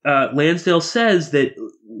 Lansdale says that,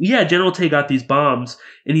 General Tay got these bombs,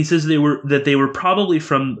 and he says they were probably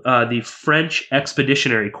from the French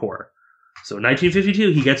Expeditionary Corps. So in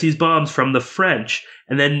 1952, he gets these bombs from the French,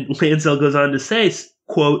 and then Lansdale goes on to say,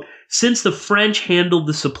 quote, since the French handled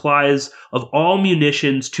the supplies of all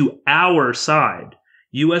munitions to our side,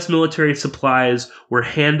 U.S. military supplies were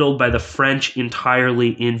handled by the French entirely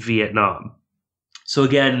in Vietnam. So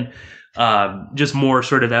again, just more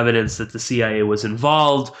sort of evidence that the CIA was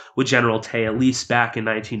involved with General Tay, at least back in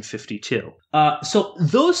 1952. So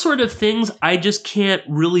those sort of things, I just can't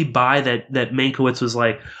really buy that Mankiewicz was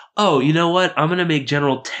like, oh, you know what? I'm going to make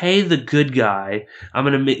General Tay the good guy. I'm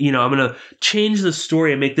going to change the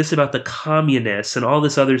story and make this about the communists and all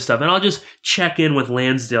this other stuff. And I'll just check in with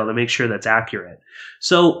Lansdale to make sure that's accurate.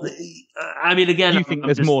 So, I mean, again, do you think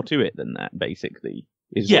there's more to it than that, basically?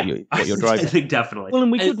 What you're driving. I think definitely. Well,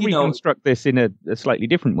 and we could reconstruct this in a slightly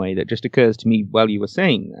different way that just occurs to me while you were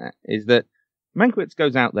saying that, is that Mankiewicz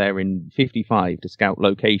goes out there in 55 to scout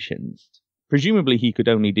locations. Presumably he could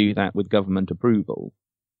only do that with government approval.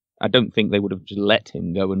 I don't think they would have just let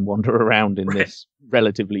him go and wander around in this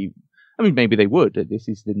relatively... I mean, maybe they would. This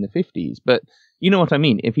is in the 50s. But you know what I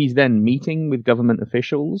mean? If he's then meeting with government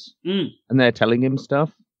officials and they're telling him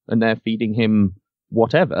stuff and they're feeding him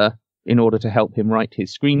whatever in order to help him write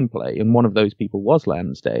his screenplay, and one of those people was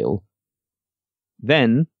Lansdale,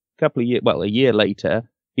 then a year later,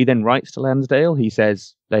 he then writes to Lansdale. He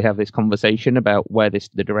says they have this conversation about where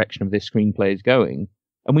the direction of this screenplay is going.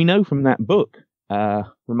 And we know from that book,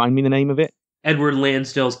 remind me the name of it? Edward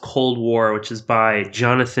Lansdale's Cold War, which is by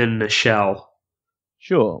Jonathan Nischel.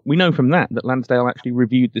 Sure. We know from that Lansdale actually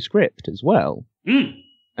reviewed the script as well.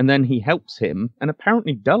 And then he helps him, and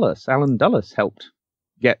apparently Alan Dulles helped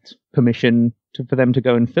get permission for them to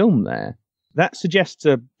go and film there. That suggests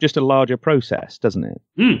just a larger process, doesn't it?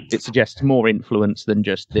 It suggests more influence than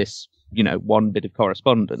just this, one bit of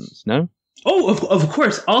correspondence, no? Oh, of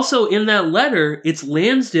course. Also, in that letter, it's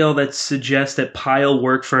Lansdale that suggests that Pyle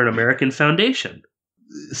work for an American foundation.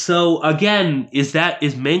 So, again, is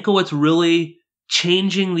Mankiewicz really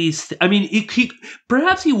changing these? I mean,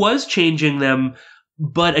 perhaps he was changing them,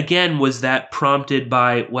 but again, was that prompted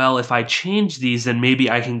by, well, if I change these, then maybe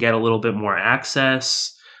I can get a little bit more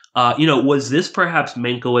access? Was this perhaps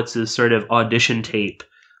Mankiewicz's sort of audition tape?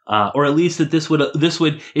 Or at least that this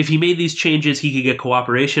would, if he made these changes, he could get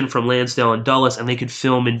cooperation from Lansdale and Dulles, and they could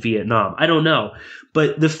film in Vietnam. I don't know,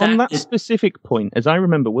 but the fact on that specific point, as I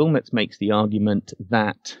remember, Wilmetz makes the argument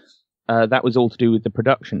that that was all to do with the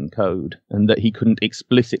production code, and that he couldn't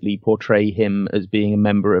explicitly portray him as being a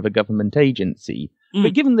member of a government agency.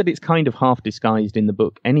 But given that it's kind of half disguised in the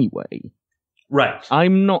book anyway, right?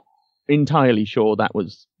 I'm not entirely sure that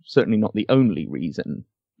was certainly not the only reason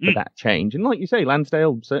for that change. And like you say,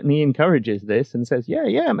 Lansdale certainly encourages this and says,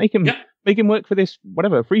 make him work for this,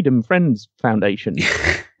 Freedom Friends Foundation.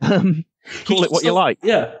 Call it what you like.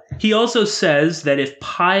 Yeah. He also says that if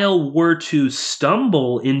Pyle were to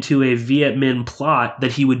stumble into a Viet Minh plot,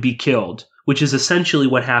 that he would be killed, which is essentially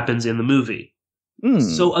what happens in the movie.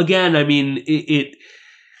 So again, I mean,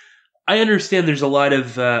 I understand there's a lot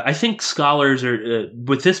of, I think scholars are,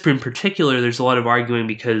 with this in particular, there's a lot of arguing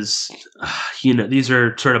because, these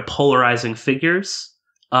are sort of polarizing figures.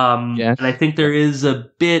 Yes. And I think there is a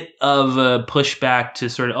bit of a pushback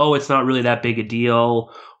to sort of, it's not really that big a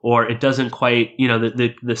deal, or it doesn't quite,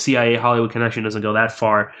 the CIA Hollywood connection doesn't go that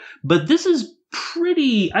far. But this is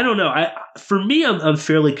pretty, I don't know. For me, I'm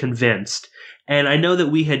fairly convinced. And I know that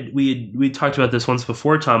we talked about this once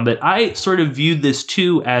before, Tom, but I sort of viewed this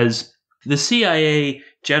too as the CIA,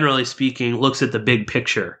 generally speaking, looks at the big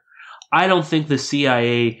picture. I don't think the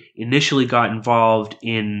CIA initially got involved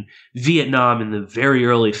in Vietnam in the very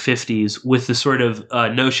early 50s with the sort of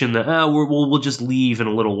notion that we'll just leave in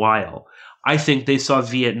a little while. I think they saw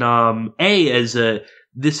Vietnam as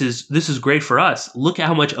this is great for us. Look at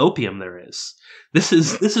how much opium there is. This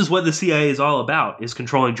is what the CIA is all about, is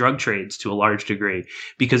controlling drug trades to a large degree,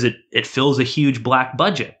 because it fills a huge black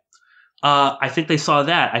budget. I think they saw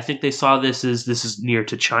that. I think they saw this is near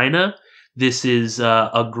to China. This is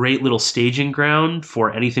a great little staging ground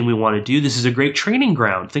for anything we want to do. This is a great training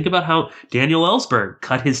ground. Think about how Daniel Ellsberg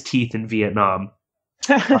cut his teeth in Vietnam.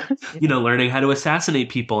 Learning how to assassinate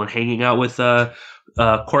people and hanging out with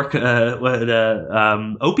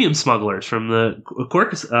opium smugglers from the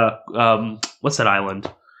what's that island?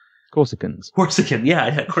 Corsican,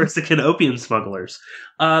 Corsican opium smugglers.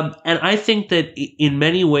 And I think that in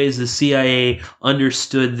many ways the CIA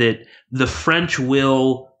understood that the French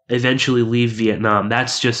will eventually leave Vietnam.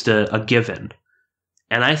 That's just a given.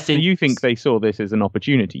 And I think... So you think they saw this as an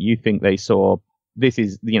opportunity? You think they saw... This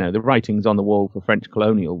is, the writing's on the wall for French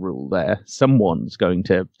colonial rule there. Someone's going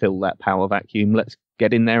to fill that power vacuum. Let's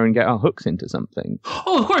get in there and get our hooks into something.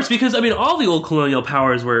 Oh, of course, because, all the old colonial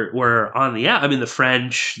powers were on the out. The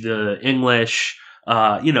French, the English,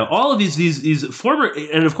 all of these former...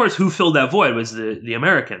 And, of course, who filled that void was the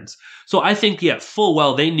Americans. So I think, full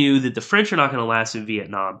well, they knew that the French are not going to last in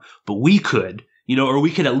Vietnam, but we could, or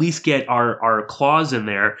we could at least get our claws in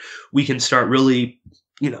there. We can start really...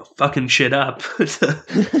 fucking shit up,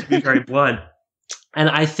 to be very blunt. And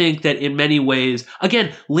I think that in many ways,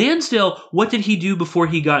 again, Lansdale, what did he do before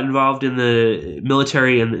he got involved in the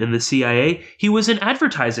military and the CIA? He was an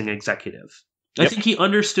advertising executive. I think he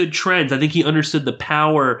understood trends. I think he understood the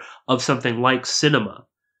power of something like cinema.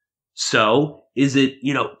 So is it,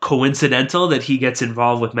 coincidental that he gets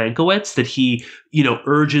involved with Mankiewicz, that he,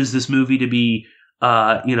 urges this movie to be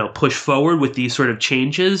push forward with these sort of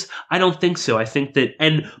changes? I don't think so. I think that,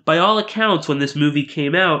 and by all accounts, when this movie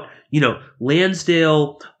came out,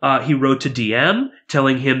 Lansdale, he wrote to DM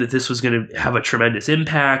telling him that this was going to have a tremendous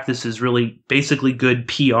impact. This is really basically good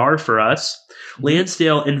PR for us.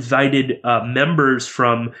 Lansdale invited members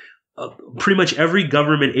from pretty much every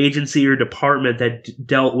government agency or department that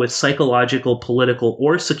dealt with psychological, political,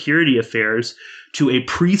 or security affairs to a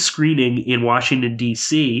pre-screening in Washington,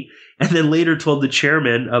 D.C., and then later told the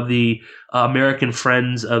chairman of the American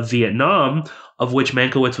Friends of Vietnam, of which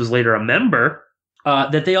Mankiewicz was later a member,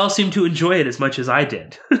 that they all seemed to enjoy it as much as I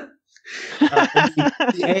did.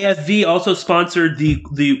 The AFV also sponsored the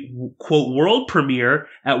quote world premiere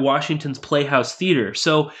at Washington's Playhouse Theater.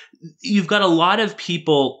 So you've got a lot of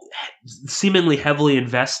people seemingly heavily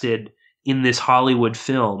invested in this Hollywood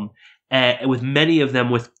film, with many of them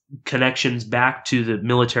with connections back to the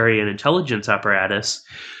military and intelligence apparatus.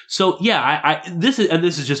 So yeah, this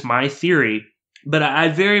is just my theory, but I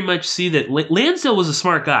very much see that Lansdale was a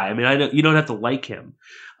smart guy. I know you don't have to like him,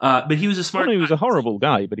 but he was a smart guy. He was a horrible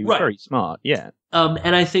guy, but he was very smart. Yeah.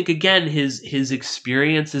 And I think again, his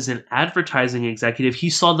experience as an advertising executive, he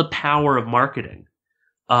saw the power of marketing.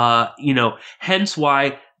 Hence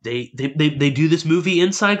why they do this movie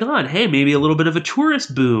in Saigon. Hey, maybe a little bit of a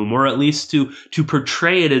tourist boom, or at least to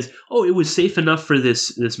portray it as, oh, it was safe enough for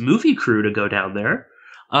this movie crew to go down there.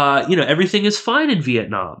 Everything is fine in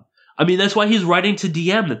Vietnam. That's why he's writing to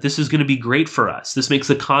DM that this is going to be great for us. This makes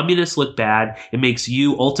the communists look bad. It makes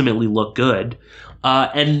you ultimately look good.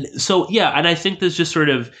 And so, yeah, and I think this just sort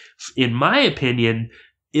of, in my opinion,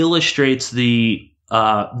 illustrates the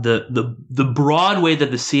broad way that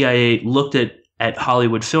the CIA looked at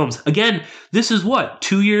Hollywood films. Again, this is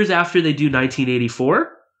 2 years after they do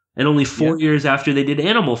 1984? And only 4 years after they did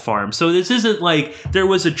Animal Farm. So this isn't like there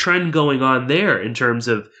was a trend going on there in terms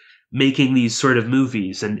of making these sort of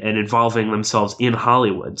movies and involving themselves in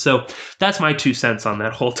Hollywood. So that's my 2 cents on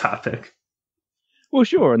that whole topic. Well,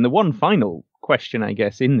 sure. And the one final question, I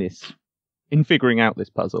guess, in figuring out this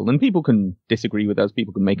puzzle, and people can disagree with us,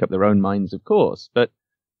 people can make up their own minds, of course, but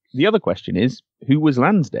the other question is, who was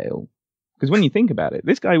Lansdale? Because when you think about it,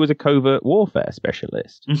 this guy was a covert warfare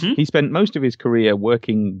specialist. Mm-hmm. He spent most of his career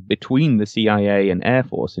working between the CIA and Air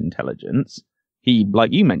Force intelligence. He,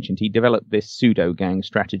 like you mentioned, he developed this pseudo-gang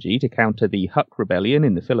strategy to counter the Huck Rebellion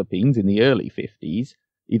in the Philippines in the early 50s.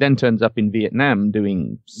 He then turns up in Vietnam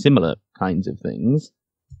doing similar kinds of things.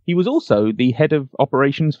 He was also the head of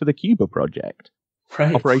operations for the Cuba Project.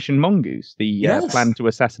 Right. Operation Mongoose, the plan to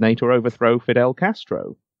assassinate or overthrow Fidel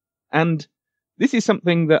Castro. And this is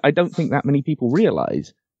something that I don't think that many people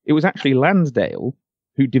realize. It was actually Lansdale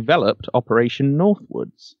who developed Operation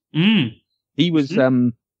Northwoods. Mm. He was,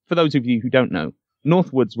 for those of you who don't know,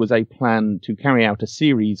 Northwoods was a plan to carry out a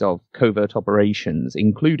series of covert operations,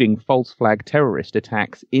 including false flag terrorist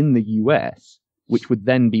attacks in the US, which would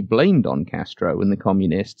then be blamed on Castro and the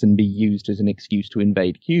communists and be used as an excuse to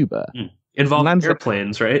invade Cuba. Mm. Involving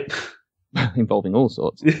airplanes, right? Involving all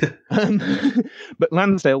sorts. But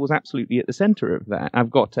Lansdale was absolutely at the center of that. I've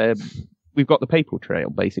got we've got the paper trail,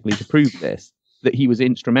 basically, to prove this, that he was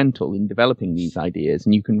instrumental in developing these ideas,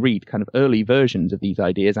 and you can read kind of early versions of these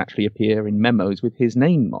ideas actually appear in memos with his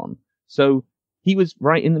name on. So he was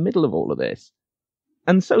right in the middle of all of this.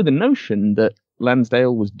 And so the notion that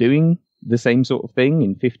Lansdale was doing the same sort of thing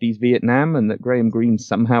in 50s Vietnam and that Graham Greene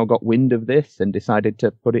somehow got wind of this and decided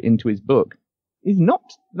to put it into his book is not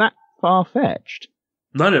that far-fetched.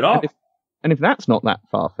 Not at all. And if that's not that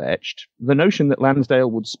far-fetched, the notion that Lansdale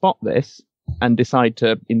would spot this and decide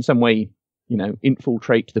to, in some way,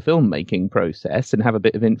 infiltrate the filmmaking process and have a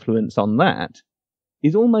bit of influence on that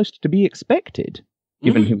is almost to be expected,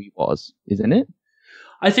 given who he was, isn't it?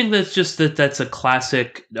 I think that's a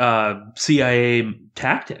classic CIA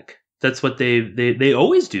tactic. That's what they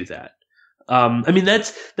always do that. I mean,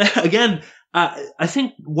 that again. I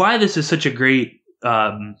think why this is such a great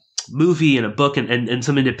movie and a book and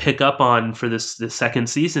something to pick up on for this second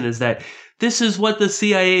season is that this is what the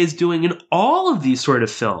CIA is doing in all of these sort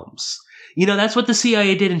of films. That's what the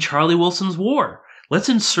CIA did in Charlie Wilson's War. Let's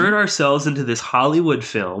insert ourselves into this Hollywood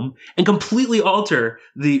film and completely alter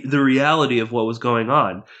the reality of what was going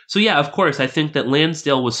on. So yeah, of course, I think that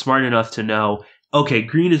Lansdale was smart enough to know, okay,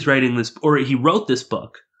 Greene is writing this, or he wrote this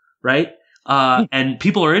book, right? And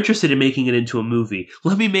people are interested in making it into a movie.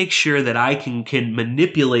 Let me make sure that I can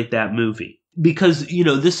manipulate that movie. Because,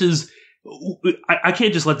 this is... I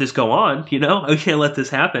can't just let this go on, I can't let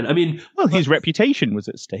this happen. I mean... Well, his reputation was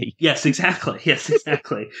at stake. Yes, exactly.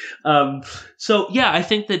 So, yeah, I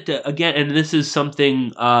think that, again, and this is something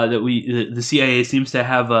that the CIA seems to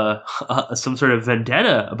have some sort of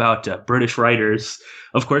vendetta about British writers,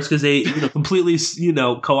 of course, because they completely,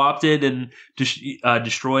 co-opted and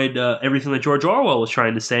destroyed everything that George Orwell was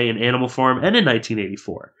trying to say in Animal Farm and in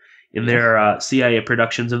 1984 in their CIA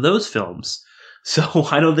productions of those films. So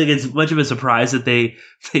I don't think it's much of a surprise that they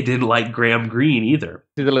didn't like Graham Greene either.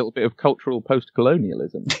 There's a little bit of cultural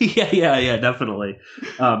post-colonialism. yeah, definitely.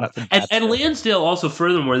 And Lansdale also,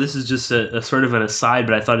 furthermore, this is just a sort of an aside,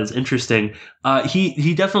 but I thought it's interesting.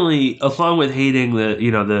 He definitely, along with hating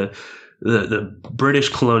the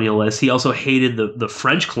British colonialists, he also hated the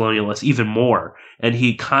French colonialists even more, and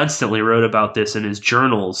he constantly wrote about this in his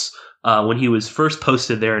journals. When he was first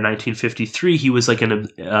posted there in 1953, he was like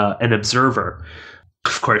an observer.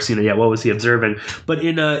 Of course, what was he observing? But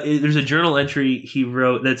there's a journal entry he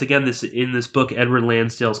wrote that's again in this book, Edward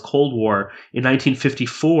Lansdale's Cold War in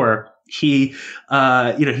 1954. He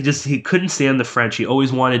couldn't stand the French. He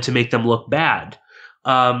always wanted to make them look bad,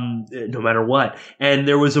 no matter what. And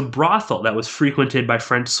there was a brothel that was frequented by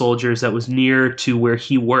French soldiers that was near to where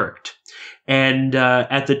he worked. And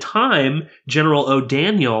at the time, General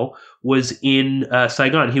O'Daniel was in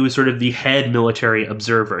Saigon. He was sort of the head military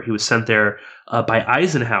observer. He was sent there by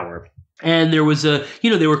Eisenhower. And there was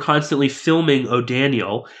they were constantly filming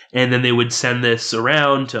O'Daniel, and then they would send this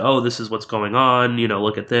around to, this is what's going on,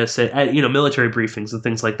 look at this, military briefings and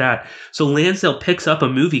things like that. So Lansdale picks up a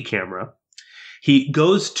movie camera. He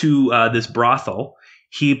goes to this brothel.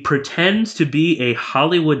 He pretends to be a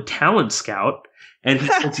Hollywood talent scout, and he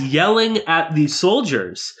starts yelling at the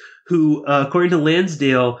soldiers who, according to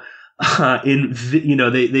Lansdale,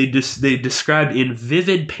 they described in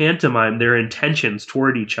vivid pantomime their intentions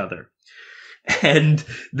toward each other. And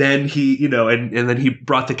then he, and then he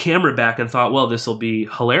brought the camera back and thought, well, this will be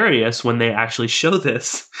hilarious when they actually show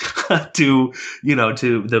this to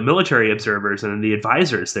the military observers and the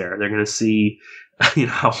advisors there. They're going to see,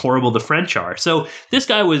 how horrible the French are. So this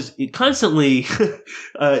guy was constantly,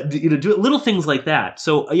 do little things like that.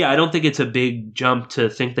 So yeah, I don't think it's a big jump to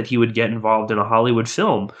think that he would get involved in a Hollywood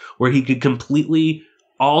film where he could completely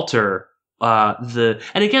alter and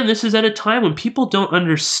again, this is at a time when people don't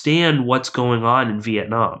understand what's going on in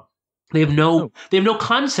Vietnam. They have no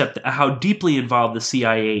concept of how deeply involved the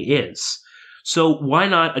CIA is. So why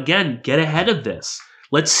not, again, get ahead of this?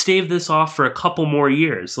 Let's stave this off for a couple more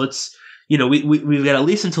years. Let's, we've got at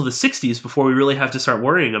least until the 60s before we really have to start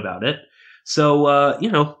worrying about it. So,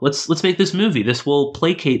 let's make this movie. This will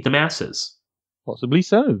placate the masses. Possibly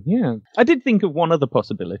so, yeah. I did think of one other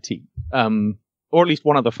possibility, or at least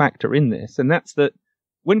one other factor in this, and that's that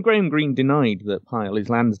when Graham Greene denied that Pyle is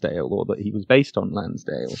Lansdale, or that he was based on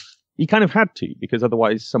Lansdale, he kind of had to, because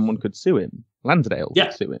otherwise someone could sue him. Lansdale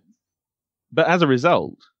could sue him. But as a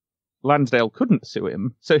result, Lansdale couldn't sue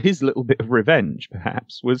him, so his little bit of revenge,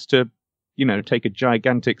 perhaps, was to, take a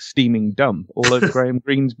gigantic steaming dump all over Graham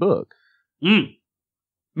Greene's book.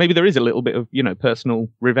 Maybe there is a little bit of, personal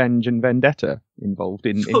revenge and vendetta involved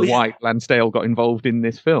in why Lansdale got involved in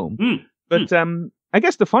this film. But I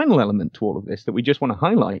guess the final element to all of this that we just want to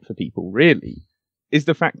highlight for people, really, is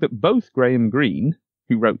the fact that both Graham Greene,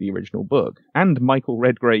 who wrote the original book, and Michael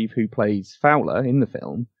Redgrave, who plays Fowler in the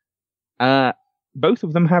film, both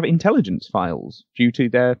of them have intelligence files due to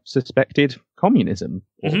their suspected communism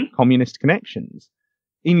or communist connections.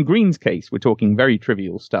 In Greene's case, we're talking very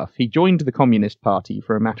trivial stuff. He joined the Communist Party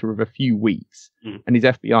for a matter of a few weeks, and his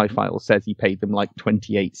FBI file says he paid them like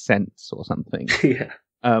 28 cents or something. Yeah.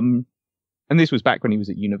 And this was back when he was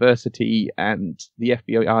at university, and the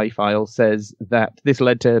FBI file says that this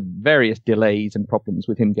led to various delays and problems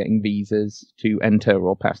with him getting visas to enter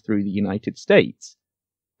or pass through the United States.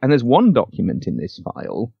 And there's one document in this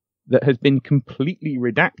file that has been completely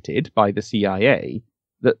redacted by the CIA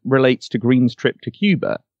that relates to Greene's trip to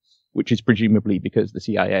Cuba, which is presumably because the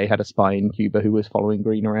CIA had a spy in Cuba who was following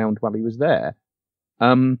Greene around while he was there.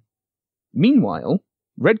 Meanwhile,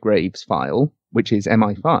 Redgrave's file, which is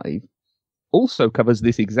MI5, also covers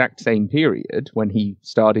this exact same period when he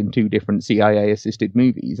starred in 2 different CIA-assisted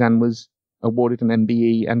movies and was awarded an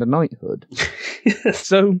MBE and a knighthood.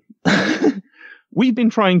 So we've been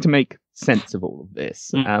trying to make sense of all of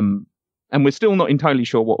this, and we're still not entirely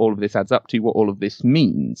sure what all of this adds up to, what all of this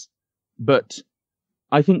means. But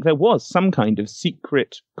I think there was some kind of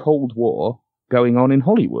secret Cold War going on in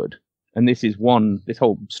Hollywood. And this is this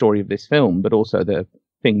whole story of this film, but also the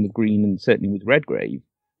thing with Greene and certainly with Redgrave,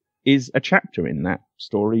 is a chapter in that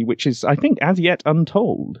story, which is, I think, as yet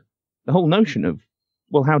untold. The whole notion of,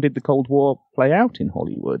 well, how did the Cold War play out in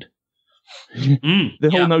Hollywood? The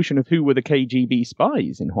whole notion of who were the KGB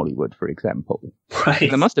spies in Hollywood, for example. Right.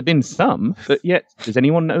 There must have been some, but yet, does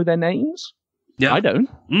anyone know their names? Yeah. I don't.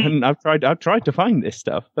 And I've tried to find this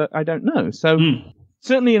stuff, but I don't know. So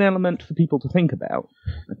certainly an element for people to think about,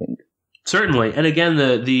 I think. Certainly. And again,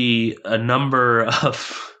 the number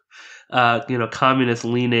of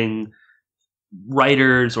communist-leaning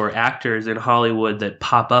writers or actors in Hollywood that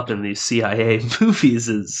pop up in these CIA movies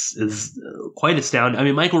is quite astounding. I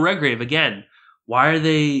mean, Michael Redgrave, again, why are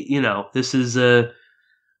they, this is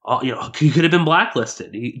he could have been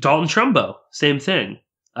blacklisted. Dalton Trumbo, same thing.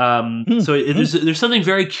 So there's something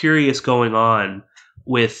very curious going on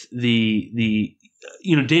with the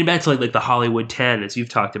dating back to like the Hollywood 10, as you've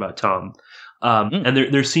talked about, Tom. And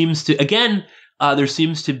there seems to, again, there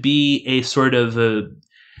seems to be a sort of a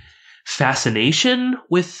fascination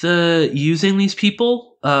with using these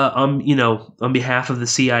people on behalf of the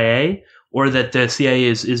CIA, or that the CIA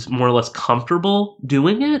is more or less comfortable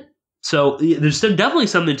doing it. So there's definitely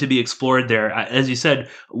something to be explored there. As you said,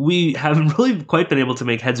 we haven't really quite been able to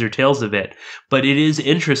make heads or tails of it, but it is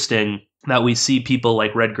interesting that we see people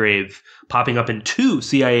like Redgrave popping up in 2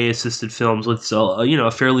 CIA-assisted films with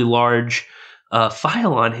a fairly large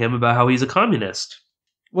file on him about how he's a communist.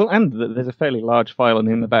 Well, and there's a fairly large file on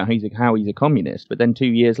him about how he's a communist, but then 2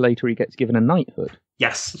 years later he gets given a knighthood.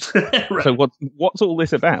 Yes. Right. So what's all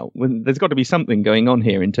this about? There's got to be something going on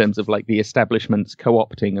here in terms of like the establishment's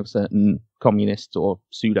co-opting of certain communists or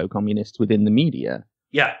pseudo-communists within the media.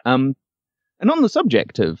 Yeah. And on the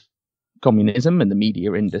subject of communism and the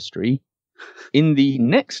media industry, in the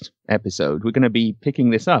next episode we're going to be picking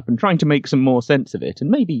this up and trying to make some more sense of it, and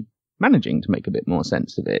maybe managing to make a bit more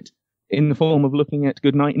sense of it, in the form of looking at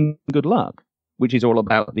Good Night and Good Luck, which is all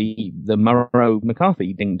about the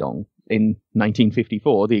Murrow-McCarthy ding-dong in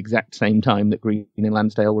 1954, the exact same time that Greene and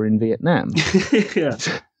Lansdale were in Vietnam. Yeah.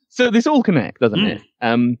 So this all connects, doesn't it?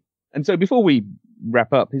 And so before we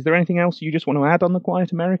wrap up, is there anything else you just want to add on The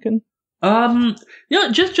Quiet American?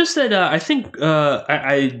 Just that I think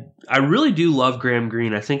I really do love Graham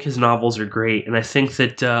Greene. I think his novels are great, and I think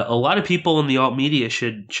that a lot of people in the alt media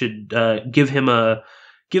should give him a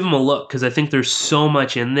look, because I think there's so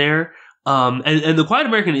much in there. And The Quiet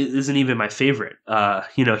American isn't even my favorite.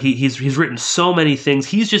 He's written so many things.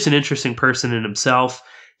 He's just an interesting person in himself.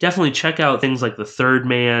 Definitely check out things like The Third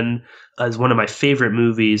Man as one of my favorite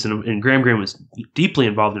movies. And Graham Greene was deeply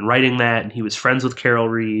involved in writing that, and he was friends with Carol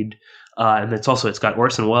Reed. And it's got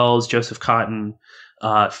Orson Welles, Joseph Cotton,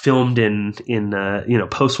 filmed in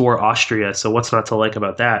post-war Austria. So what's not to like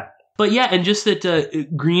about that? But yeah, and just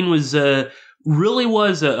that Greene really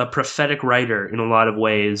was a prophetic writer in a lot of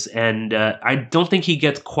ways, and I don't think he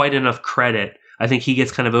gets quite enough credit. I think he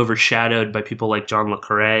gets kind of overshadowed by people like John le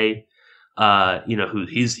Carré, who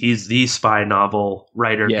he's the spy novel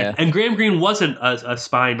writer. Yeah. And Graham Greene wasn't a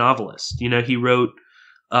spy novelist. He wrote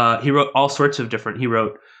all sorts of different. He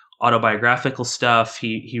wrote autobiographical stuff.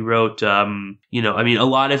 He wrote, a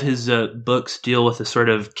lot of his books deal with a sort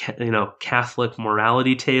of Catholic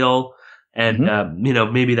morality tale. And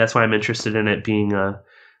maybe that's why I'm interested in it, being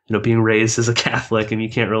raised as a Catholic, and you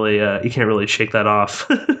can't really shake that off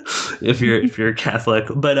if you're Catholic.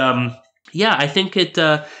 But Yeah, I think it.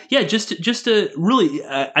 Just to really,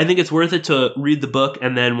 I think it's worth it to read the book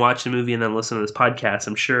and then watch the movie and then listen to this podcast.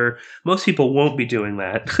 I'm sure most people won't be doing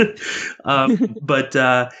that, but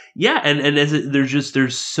and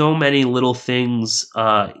there's so many little things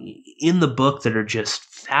in the book that are just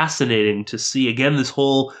fascinating to see. Again, the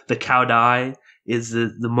Cao Dai is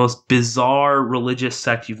the most bizarre religious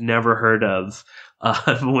sect you've never heard of.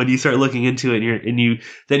 When you start looking into it, and you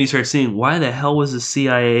start seeing, why the hell was the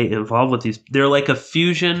CIA involved with these? They're like a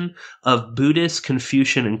fusion of Buddhist,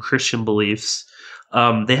 Confucian, and Christian beliefs.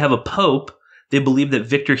 They have a pope. They believe that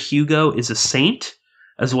Victor Hugo is a saint,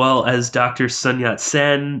 as well as Dr. Sun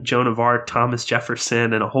Yat-sen, Joan of Arc, Thomas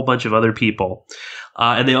Jefferson, and a whole bunch of other people.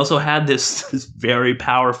 And they also had this very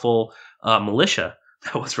powerful militia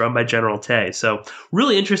that was run by General Tay. So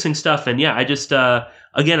really interesting stuff. And yeah, I just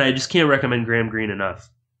can't recommend Graham Greene enough.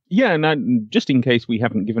 Yeah, and just in case we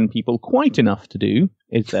haven't given people quite enough to do,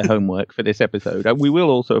 is their homework for this episode. We will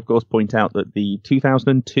also, of course, point out that the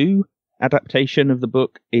 2002 adaptation of the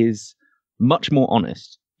book is much more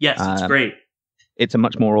honest. Yes, it's great. It's a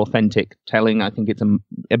much more authentic telling. I think it's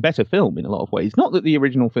a better film in a lot of ways. Not that the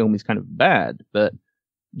original film is kind of bad, but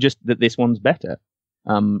just that this one's better.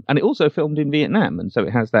 And it also filmed in Vietnam, and so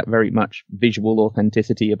it has that very much visual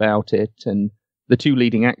authenticity about it. And the two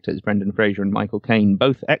leading actors, Brendan Fraser and Michael Caine,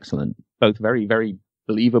 both excellent, both very, very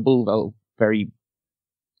believable, very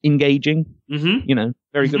engaging,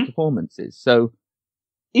 very good performances. So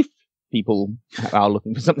if people are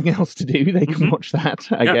looking for something else to do, they can watch that,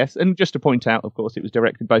 I guess. And just to point out, of course, it was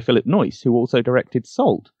directed by Philip Noyce, who also directed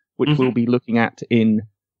Salt, which we'll be looking at in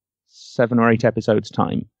 7 or 8 episodes'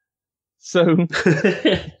 time. So,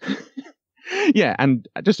 yeah, and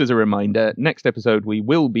just as a reminder, next episode we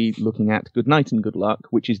will be looking at Good Night and Good Luck,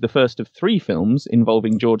 which is the first of 3 films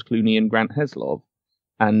involving George Clooney and Grant Heslov.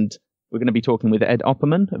 And we're going to be talking with Ed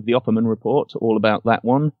Opperman of the Opperman Report all about that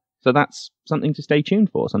one. So that's something to stay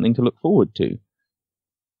tuned for, something to look forward to.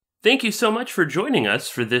 Thank you so much for joining us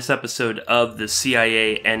for this episode of The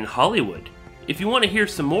CIA and Hollywood. If you want to hear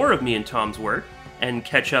some more of me and Tom's work, and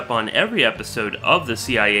catch up on every episode of The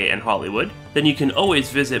CIA and Hollywood, then you can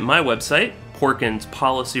always visit my website,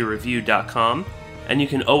 PorkinsPolicyReview.com, and you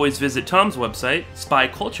can always visit Tom's website,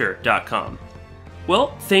 SpyCulture.com.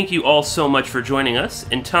 Well, thank you all so much for joining us,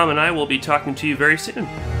 and Tom and I will be talking to you very soon.